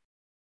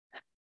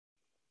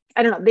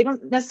 I don't know, they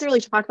don't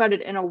necessarily talk about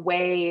it in a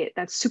way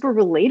that's super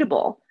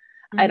relatable.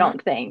 Mm-hmm. I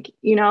don't think,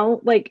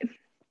 like,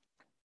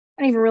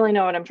 I don't even really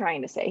know what I'm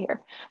trying to say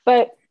here,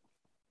 but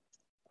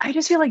I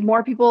just feel like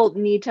more people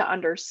need to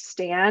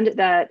understand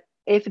that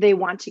if they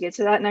want to get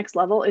to that next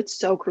level, it's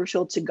so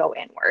crucial to go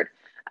inward.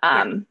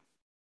 And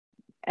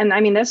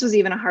I mean, this was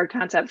even a hard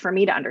concept for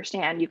me to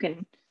understand. You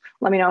can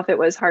let me know if it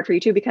was hard for you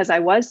too, because I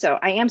don't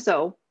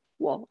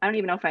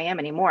even know if I am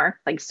anymore,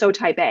 like so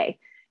type A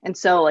and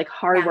so like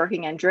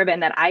hardworking and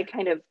driven that I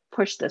kind of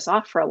pushed this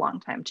off for a long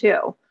time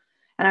too.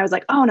 And I was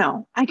like, oh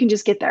no, I can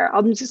just get there.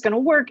 I'm just going to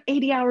work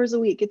 80 hours a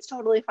week. It's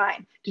totally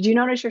fine. Did you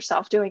notice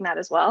yourself doing that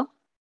as well?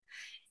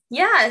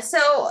 Yeah.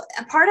 So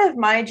a part of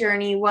my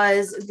journey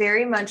was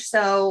very much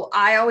so,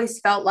 I always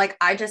felt like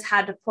I just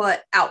had to put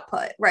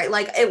output, right?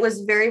 Like it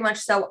was very much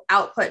so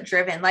output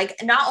driven.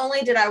 Like not only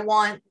did I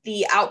want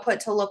the output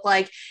to look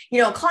like,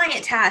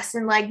 client tasks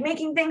and like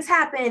making things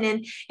happen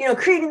and,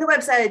 creating the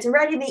websites and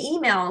writing the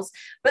emails,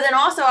 but then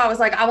also I was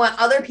like, I want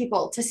other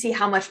people to see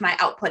how much my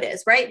output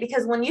is, right?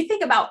 Because when you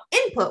think about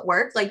input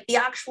work, like the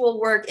actual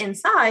work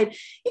inside,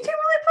 you can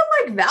really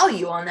put like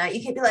value on that.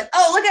 You can be like,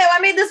 oh, look at how I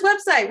made this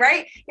website,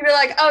 right? You'd be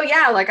like, oh, so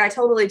yeah, like I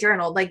totally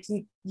journaled, like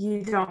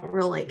you don't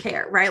really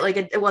care, right? Like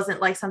it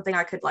wasn't like something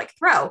I could like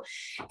throw.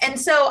 And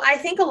so I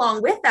think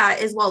along with that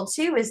as well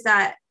too, is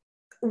that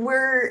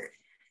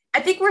I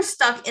think we're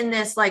stuck in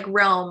this like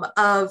realm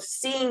of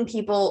seeing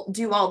people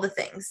do all the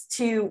things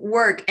to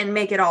work and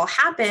make it all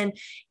happen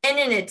in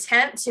an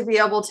attempt to be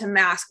able to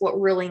mask what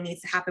really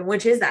needs to happen,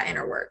 which is that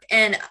inner work.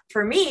 And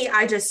for me,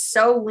 I just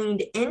so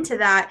leaned into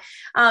that.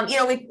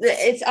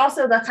 It's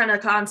also the kind of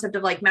concept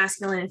of like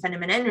masculine and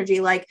feminine energy.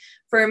 Like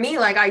for me,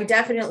 like I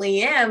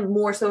definitely am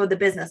more so with the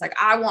business. Like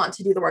I want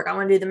to do the work. I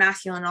want to do the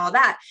masculine and all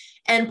that.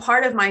 And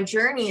part of my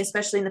journey,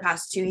 especially in the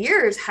past 2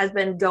 years, has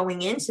been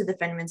going into the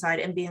feminine side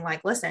and being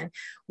like, listen,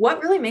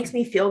 what really makes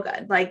me feel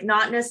good? Like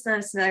not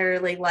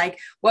necessarily like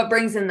what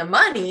brings in the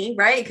money,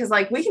 right? Because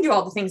like we can do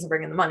all the things that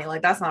bring in the money.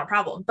 Like that's not a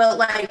problem. But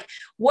like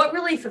what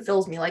really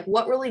fulfills me, like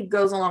what really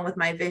goes along with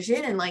my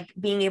vision and like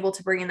being able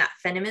to bring in that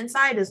feminine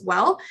side as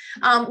well.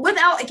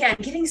 Without, again,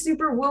 getting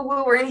super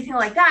woo-woo or anything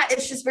like that.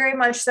 It's just very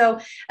much so,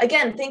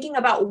 again, thinking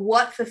about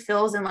what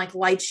fulfills and like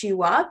lights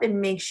you up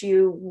and makes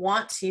you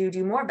want to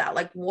do more of that.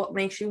 Like what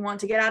makes you want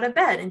to get out of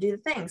bed and do the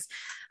things,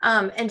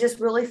 and just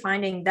really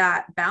finding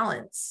that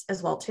balance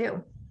as well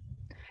too.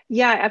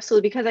 Yeah,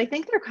 absolutely. Because I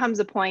think there comes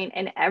a point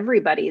in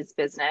everybody's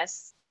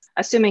business,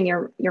 assuming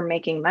you're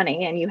making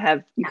money and you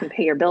can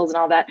pay your bills and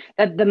all that,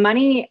 that the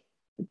money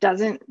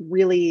doesn't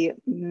really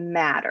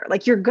matter.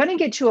 Like you're going to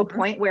get to a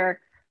point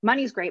where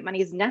money's great, money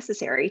is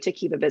necessary to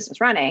keep a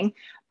business running,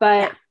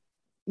 but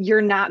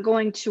you're not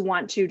going to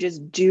want to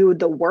just do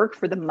the work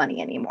for the money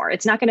anymore.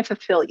 It's not going to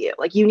fulfill you.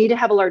 Like you need to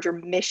have a larger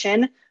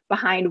mission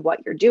behind what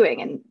you're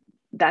doing. And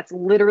that's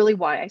literally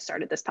why I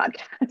started this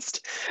podcast,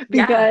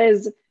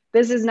 because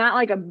this is not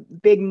like a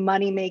big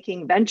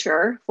money-making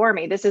venture for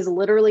me. This is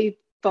literally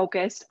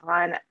focused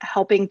on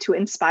helping to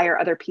inspire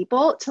other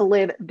people to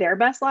live their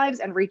best lives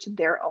and reach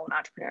their own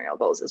entrepreneurial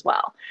goals as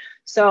well.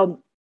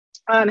 So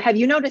have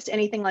you noticed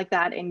anything like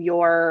that in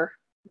your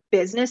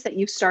business that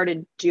you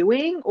started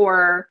doing?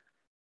 Or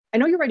I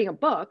know you're writing a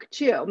book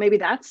too. Maybe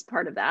that's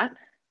part of that.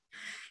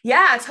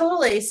 Yeah,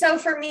 totally. So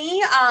for me,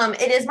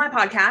 it is my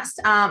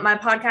podcast. My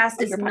podcast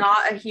is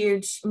not a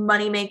huge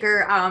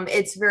moneymaker.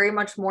 It's very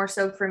much more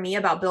so for me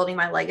about building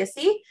my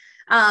legacy.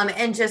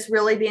 And just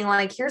really being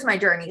like, here's my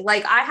journey.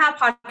 Like I have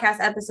podcast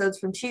episodes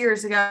from 2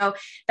 years ago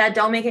that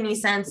don't make any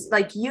sense.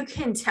 Like you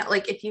can tell,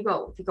 like if you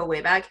go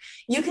way back,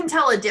 you can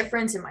tell a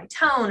difference in my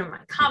tone and my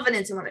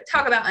confidence and what I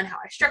talk about and how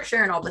I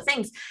structure and all the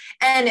things.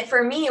 And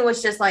for me, it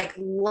was just like,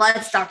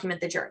 let's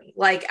document the journey.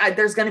 Like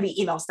there's going to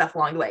be email stuff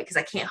along the way because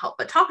I can't help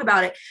but talk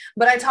about it.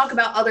 But I talk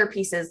about other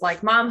pieces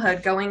like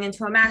momhood, going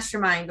into a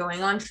mastermind,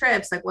 going on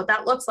trips, like what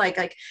that looks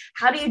like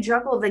how do you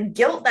juggle the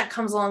guilt that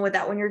comes along with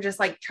that when you're just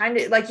like trying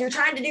to do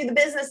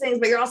the business things,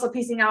 but you're also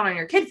piecing out on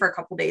your kid for a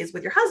couple days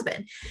with your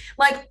husband,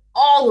 like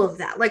all of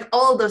that, like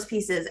all of those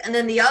pieces. And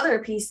then the other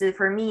piece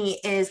for me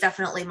is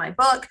definitely my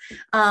book,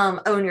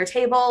 Own Your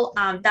Table.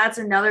 That's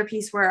another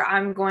piece where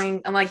I'm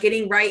like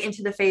getting right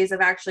into the phase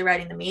of actually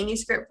writing the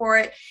manuscript for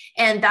it.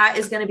 And that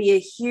is going to be a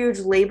huge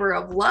labor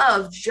of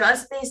love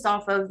just based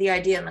off of the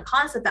idea and the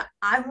concept that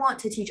I want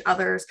to teach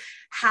others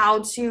how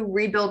to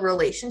rebuild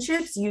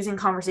relationships using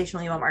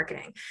conversational email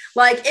marketing.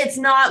 Like, it's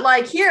not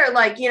like here,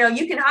 like,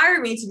 you can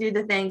hire me to do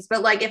the things,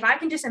 but like, if I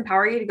can just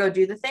empower you to go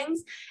do the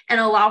things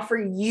and allow for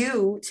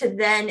you to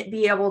then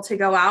be able to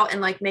go out and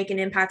like make an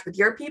impact with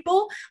your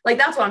people, like,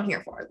 that's what I'm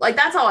here for. Like,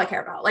 that's all I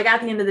care about. Like at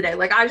the end of the day,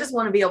 like, I just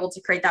want to be able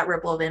to create that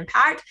ripple of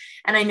impact.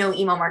 And I know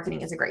email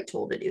marketing is a great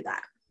tool to do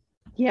that.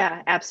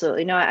 Yeah,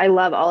 absolutely. No, I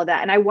love all of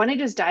that. And I want to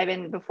just dive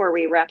in before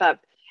we wrap up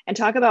and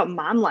talk about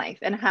mom life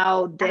and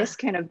how this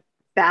kind of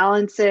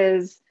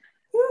balances.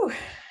 Whew.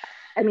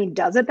 I mean,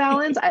 does it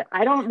balance?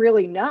 I don't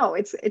really know.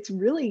 It's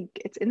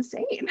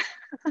insane.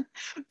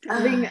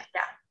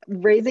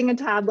 Raising a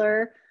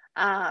toddler,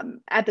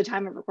 at the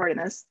time of recording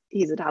this,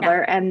 he's a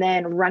toddler, and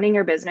then running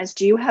your business.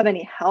 Do you have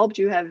any help?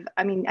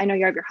 I know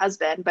you have your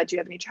husband, but do you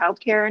have any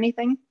childcare or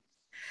anything?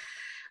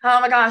 Oh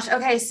my gosh.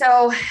 Okay.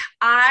 So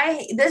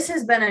this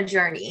has been a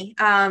journey.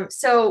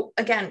 So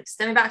again,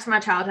 stemming back to my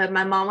childhood,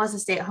 my mom was a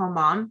stay-at-home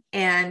mom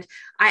and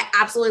I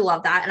absolutely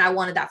love that. And I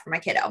wanted that for my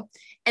kiddo.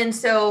 And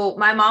so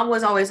my mom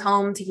was always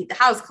home to keep the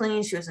house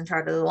clean. She was in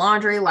charge of the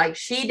laundry. Like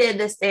she did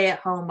the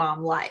stay-at-home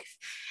mom life.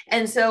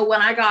 And so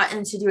when I got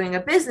into doing a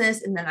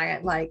business and then I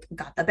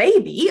got the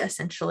baby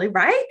essentially,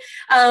 right?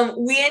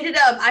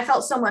 I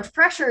felt so much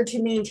pressure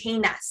to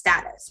maintain that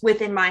status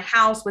within my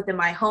house, within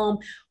my home,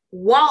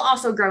 while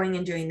also growing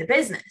and doing the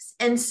business.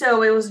 And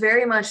so it was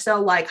very much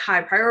so like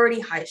high priority,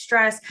 high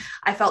stress.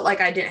 I felt like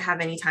I didn't have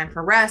any time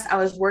for rest. I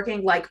was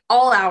working like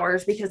all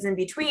hours because in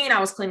between I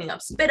was cleaning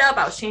up spit up,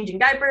 I was changing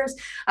diapers,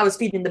 I was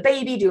feeding the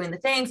baby, doing the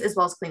things, as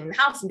well as cleaning the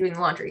house and doing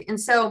the laundry.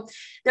 And so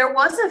there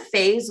was a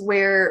phase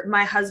where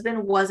my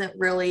husband wasn't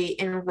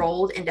really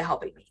enrolled into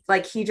helping me.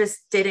 Like he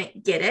just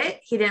didn't get it.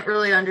 He didn't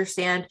really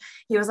understand.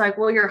 He was like,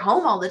 well, you're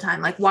home all the time.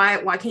 Like,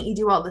 why can't you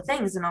do all the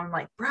things? And I'm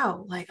like,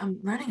 bro, like I'm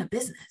running a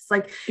business.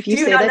 Like, if you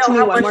say that to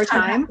me one more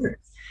time,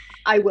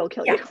 I will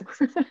kill you.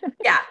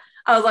 Yeah.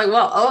 I was like,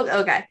 well, oh,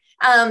 okay.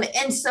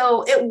 And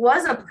so it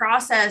was a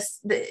process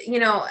that, you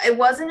know, it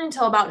wasn't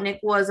until about Nick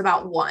was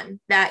about 1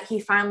 that he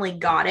finally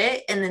got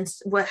it. And then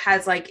what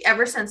has like,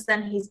 ever since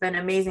then, he's been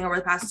amazing over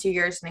the past 2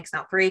 years. Nick's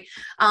now 3,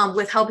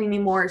 with helping me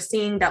more,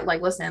 seeing that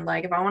like, listen,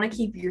 like if I want to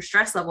keep your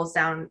stress levels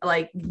down,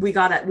 like we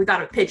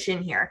gotta pitch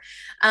in here.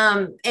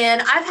 And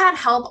I've had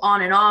help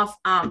on and off.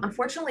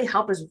 Unfortunately,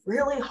 help is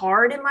really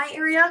hard in my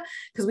area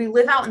because we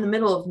live out in the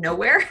middle of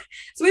nowhere.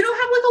 So we don't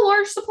have like a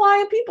large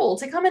supply of people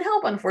to come and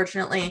help,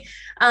 unfortunately.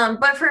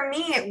 But for me,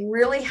 it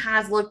really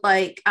has looked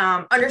like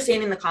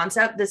understanding the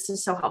concept. This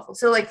is so helpful.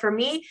 So like for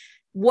me,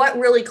 what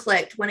really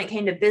clicked when it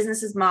came to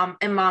businesses, mom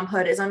and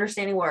momhood is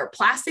understanding what are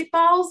plastic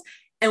balls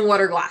and what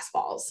are glass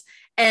balls.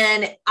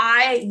 And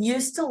I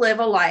used to live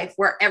a life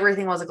where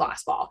everything was a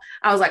glass ball.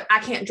 I was like, I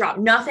can't drop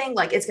nothing.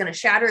 Like it's going to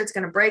shatter. It's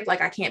going to break.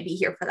 Like I can't be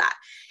here for that.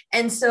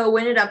 And so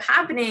what ended up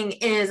happening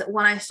is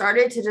when I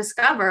started to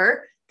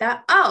discover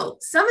that, oh,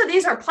 some of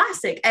these are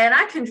plastic and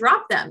I can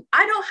drop them.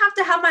 I don't have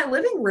to have my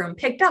living room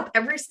picked up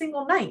every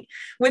single night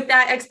with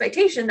that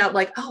expectation that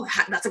like, oh,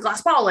 that's a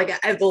glass ball. Like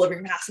the living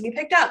room has to be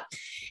picked up.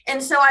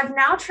 And so I've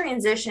now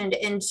transitioned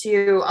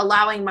into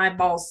allowing my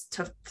balls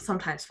to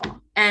sometimes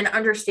fall and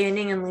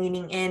understanding and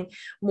leaning in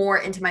more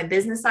into my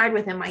business side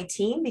within my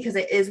team, because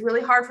it is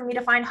really hard for me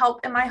to find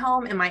help in my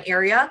home, in my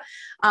area,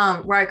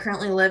 where I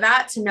currently live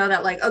at, to know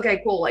that like,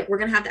 okay, cool. Like we're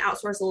going to have to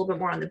outsource a little bit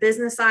more on the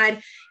business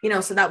side, you know,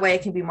 so that way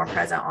it can be more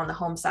present on the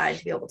home side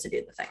to be able to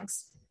do the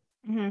things.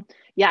 Mm-hmm.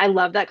 Yeah. I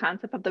love that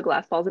concept of the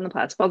glass balls and the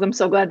plastic balls. I'm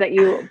so glad that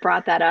you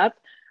brought that up.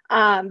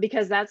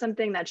 Because that's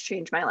something that's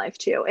changed my life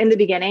too. In the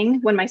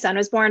beginning, when my son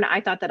was born, I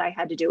thought that I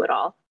had to do it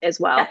all as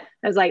well. Yeah.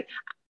 I was like,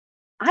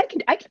 I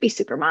could be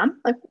super mom.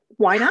 Like,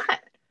 why not?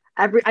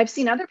 I've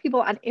seen other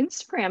people on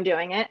Instagram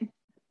doing it,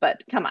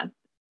 but come on,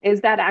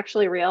 is that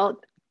actually real?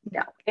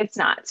 No, it's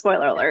not.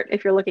 Spoiler alert.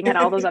 If you're looking at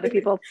all those other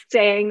people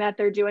saying that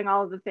they're doing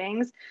all of the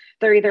things,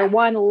 they're either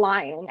 1,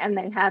 lying and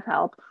they have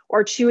help,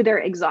 or 2, they're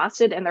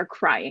exhausted and they're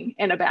crying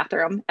in a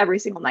bathroom every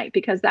single night,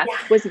 because that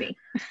was me.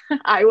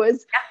 I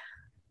was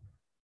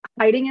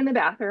hiding in the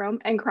bathroom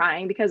and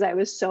crying because I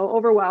was so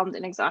overwhelmed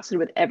and exhausted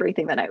with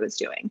everything that I was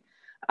doing.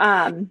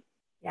 Go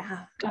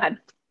ahead.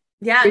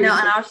 Yeah, no,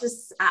 and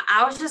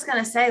I was just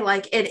going to say,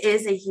 like, it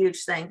is a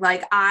huge thing.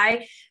 Like,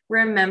 I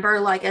remember,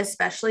 like,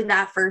 especially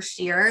that first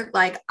year,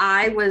 like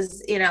I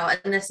was, you know,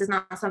 and this is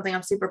not something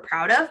I'm super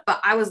proud of, but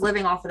I was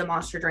living off of the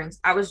Monster drinks.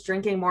 I was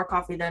drinking more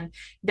coffee than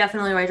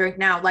definitely what I drink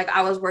now. Like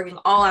I was working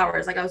all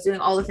hours. Like I was doing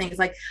all the things.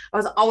 Like I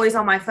was always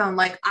on my phone.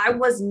 Like I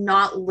was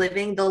not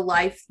living the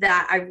life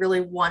that I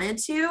really wanted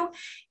to.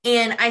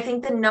 And I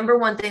think the number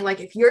one thing, like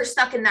if you're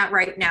stuck in that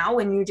right now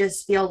and you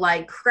just feel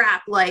like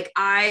crap, like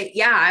I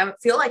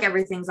feel like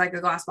everything's like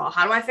a glass ball.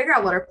 How do I figure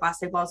out what are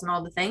plastic balls and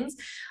all the things?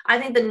 I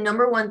think the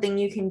number one thing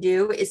you can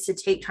do is to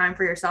take time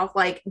for yourself.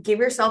 Like give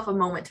yourself a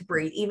moment to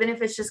breathe, even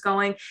if it's just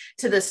going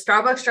to the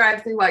Starbucks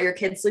drive-thru while your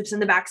kid sleeps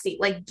in the back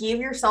seat. Like give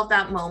yourself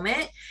that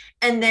moment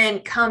and then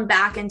come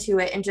back into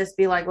it and just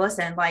be like,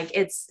 listen, like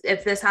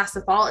if this has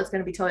to fall, it's going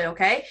to be totally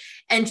okay.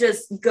 And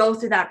just go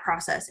through that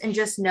process and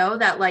just know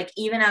that like,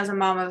 even as a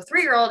mom of a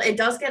 3-year-old, it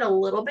does get a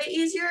little bit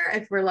easier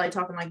if we're like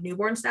talking like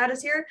newborn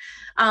status here.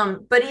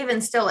 But even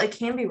still, it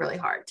can be really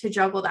hard to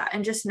juggle that.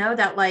 And just know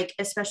that like,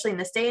 especially in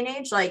this day and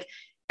age, like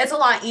it's a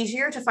lot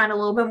easier to find a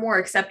little bit more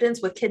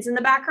acceptance with kids in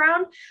the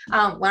background.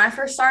 When I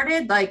first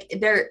started, like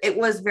it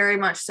was very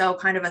much so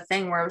kind of a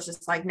thing where I was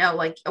just like, no,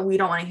 like we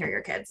don't want to hear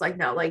your kids. Like,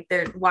 no, like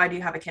why do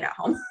you have a kid at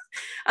home?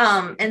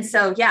 And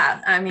so,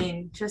 yeah, I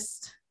mean,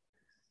 just,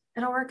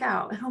 it'll work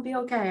out. It'll be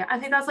okay. I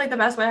think that's like the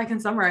best way I can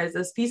summarize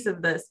this piece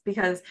of this,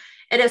 because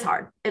it is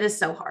hard. It is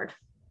so hard.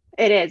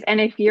 It is. And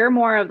if you're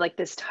more of like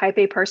this type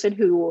A person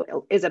who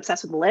is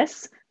obsessed with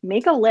lists,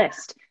 make a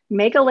list.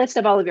 Make a list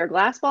of all of your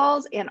glass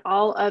balls and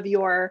all of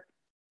your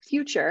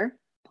future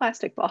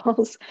plastic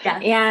balls.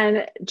 Yes.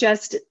 And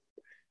just,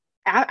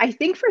 I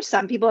think for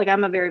some people, like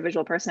I'm a very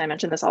visual person. I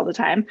mention this all the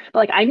time, but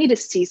like I need to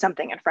see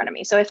something in front of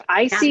me. So if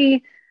I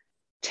see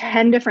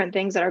 10 different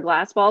things that are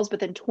glass balls, but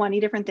then 20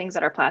 different things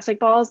that are plastic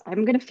balls,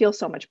 I'm going to feel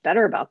so much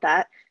better about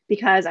that,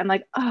 because I'm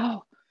like,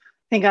 oh,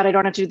 thank God I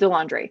don't have to do the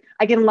laundry.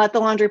 I can let the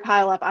laundry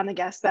pile up on the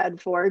guest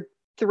bed for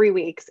 3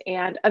 weeks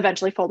and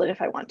eventually fold it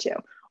if I want to.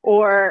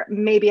 Or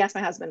maybe ask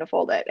my husband to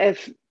fold it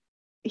if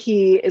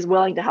he is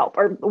willing to help,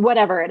 or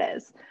whatever it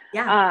is.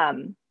 Yeah.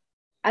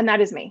 And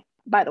that is me,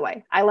 by the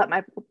way. I let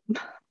my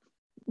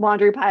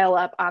laundry pile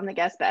up on the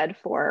guest bed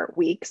for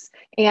weeks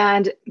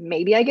and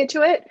maybe I get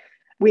to it.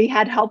 We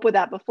had help with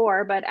that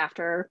before, but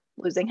after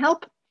losing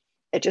help,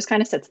 it just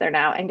kind of sits there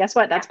now. And guess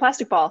what? That's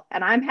plastic ball.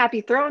 And I'm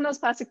happy throwing those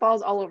plastic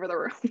balls all over the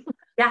room.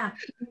 Yeah.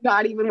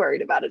 Not even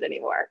worried about it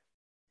anymore.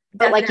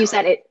 But definitely. Like you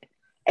said,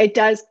 it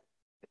does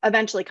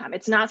eventually come.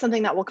 It's not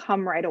something that will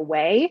come right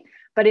away,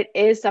 but it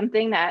is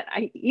something that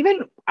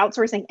even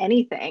outsourcing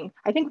anything,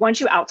 I think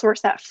once you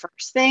outsource that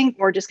first thing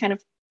or just kind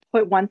of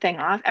put one thing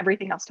off,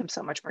 everything else comes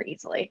so much more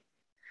easily.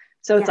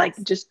 So it's like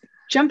just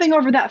jumping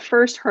over that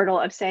first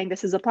hurdle of saying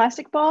this is a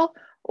plastic ball,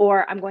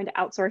 or I'm going to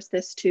outsource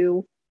this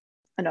to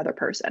another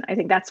person. I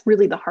think that's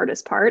really the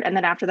hardest part. And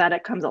then after that,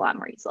 it comes a lot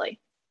more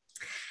easily.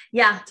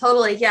 Yeah,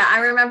 totally. Yeah.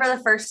 I remember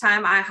the first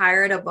time I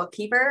hired a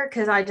bookkeeper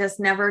because I just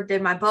never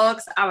did my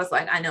books. I was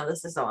like, I know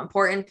this is so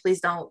important.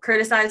 Please don't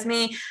criticize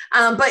me.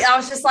 But I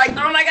was just like,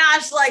 oh my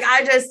gosh, like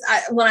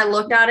when I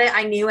looked at it,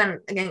 I knew, and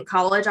again, in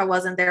college, I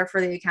wasn't there for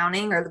the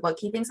accounting or the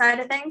bookkeeping side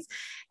of things.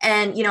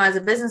 And, as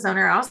a business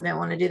owner, I also didn't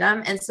want to do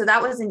them. And so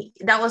that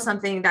was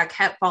something that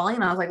kept falling.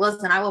 And I was like,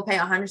 listen, I will pay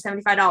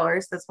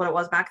 $175. That's what it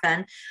was back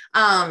then,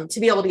 to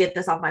be able to get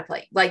this off my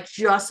plate, like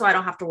just so I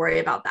don't have to worry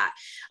about that.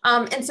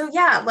 And so,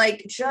 yeah,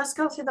 like just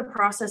go through the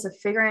process of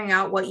figuring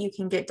out what you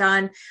can get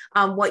done,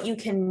 what you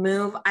can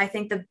move. I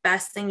think the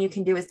best thing you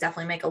can do is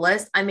definitely make a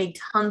list. I made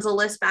tons of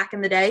lists back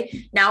in the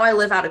day. Now I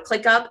live out of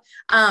ClickUp.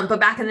 But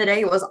back in the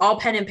day, it was all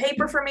pen and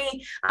paper for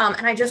me.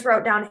 And I just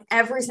wrote down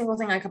every single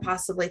thing I could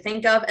possibly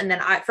think of. And then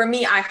I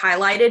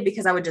highlighted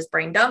because I would just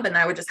brain dump and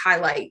I would just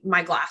highlight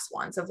my glass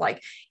ones of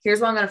like,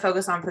 here's what I'm going to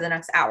focus on for the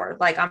next hour.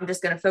 Like, I'm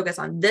just going to focus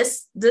on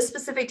this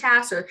specific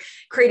task or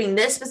creating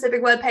this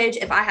specific web page.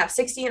 If I have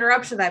 60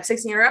 interruptions, I have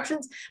 60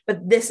 interruptions,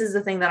 but this is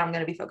the thing that I'm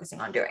going to be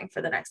focusing on doing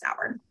for the next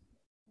hour.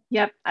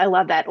 Yep. I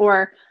love that.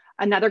 Or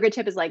another good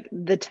tip is like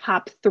the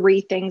top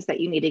 3 things that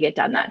you need to get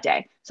done that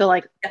day. So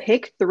like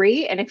pick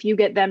 3. And if you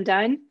get them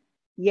done,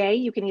 yay,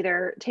 you can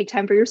either take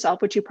time for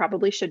yourself, which you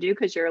probably should do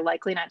because you're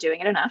likely not doing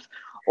it enough,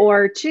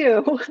 or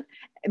 2,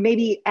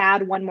 maybe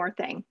add 1 more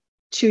thing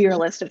to your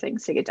list of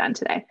things to get done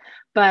today.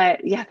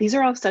 But yeah, these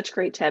are all such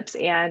great tips.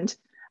 And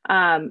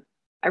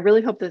I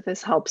really hope that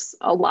this helps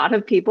a lot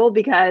of people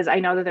because I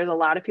know that there's a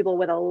lot of people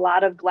with a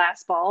lot of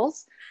glass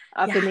balls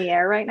up in the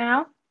air right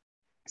now.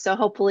 So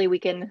hopefully we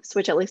can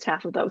switch at least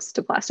half of those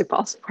to plastic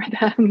balls for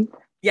them.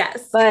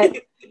 Yes. But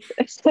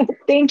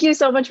thank you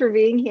so much for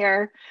being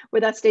here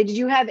with us today. Did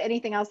you have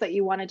anything else that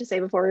you wanted to say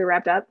before we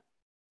wrapped up?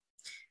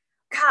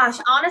 Gosh,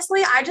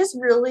 honestly, I just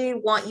really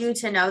want you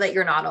to know that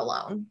you're not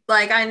alone.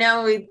 Like, I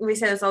know we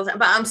say this all the time,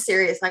 but I'm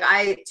serious. Like,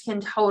 I can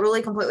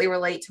totally, completely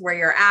relate to where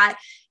you're at.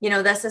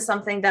 This is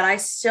something that I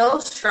still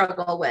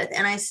struggle with.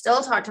 And I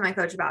still talk to my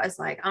coach about. It's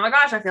like, oh my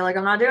gosh, I feel like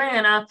I'm not doing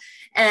enough.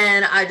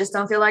 And I just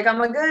don't feel like I'm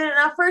a good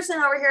enough person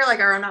over here. Like,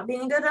 or I'm not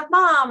being a good enough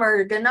mom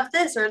or good enough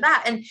this or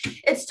that. And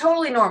it's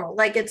totally normal.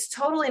 Like, it's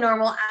totally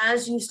normal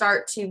as you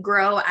start to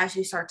grow, as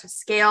you start to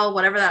scale,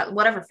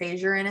 whatever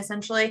phase you're in,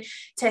 essentially,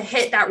 to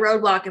hit that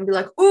roadblock and be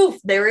like, oof,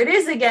 there it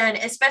is again,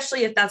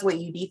 especially if that's what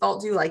you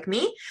default to, like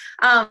me.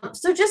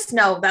 So just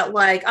know that,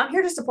 like, I'm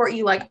here to support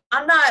you. Like,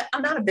 I'm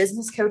not a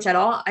business coach at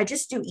all. I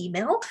just do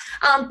email.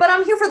 But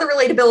I'm here for the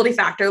relatability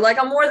factor.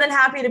 Like, I'm more than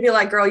happy to be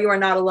like, girl, you are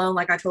not alone.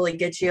 Like, I totally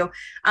get you.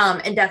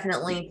 And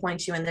definitely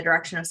point you in the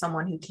direction of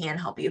someone who can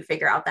help you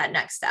figure out that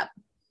next step.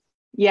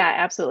 Yeah,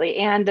 absolutely.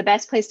 And the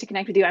best place to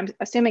connect with you, I'm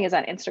assuming, is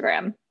on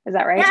Instagram. Is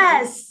that right?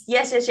 Yes.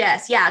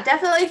 Yeah,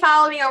 definitely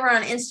follow me over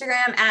on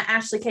Instagram at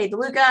Ashley K.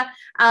 DeLuca.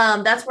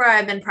 That's where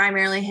I've been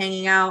primarily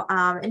hanging out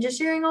and just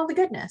sharing all the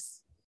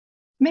goodness.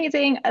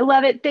 Amazing. I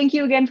love it. Thank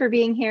you again for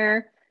being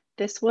here.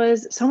 This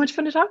was so much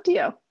fun to talk to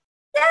you.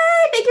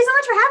 Yay. Thank you so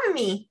much for having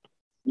me.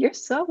 You're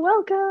so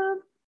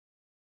welcome.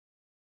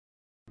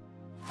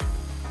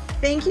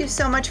 Thank you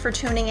so much for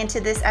tuning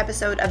into this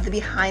episode of the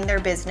Behind Their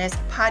Business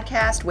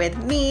podcast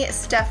with me,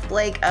 Steph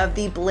Blake of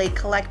the Blake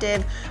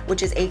Collective,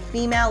 which is a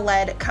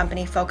female-led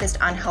company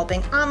focused on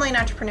helping online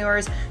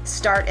entrepreneurs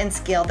start and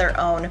scale their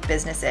own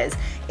businesses.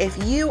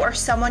 If you or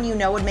someone you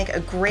know would make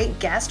a great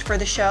guest for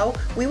the show,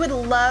 we would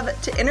love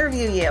to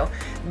interview you.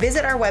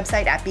 Visit our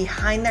website at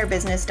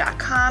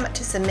behindtheirbusiness.com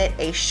to submit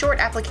a short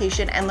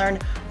application and learn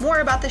more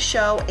about the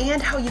show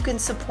and how you can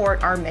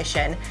support our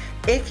mission.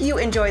 If you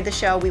enjoyed the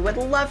show, we would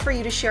love for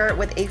you to share it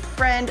with a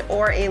friend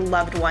or a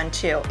loved one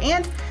too.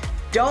 And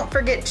don't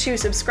forget to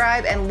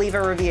subscribe and leave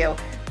a review.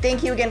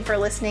 Thank you again for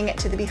listening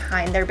to the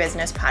Behind Their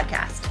Business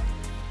podcast.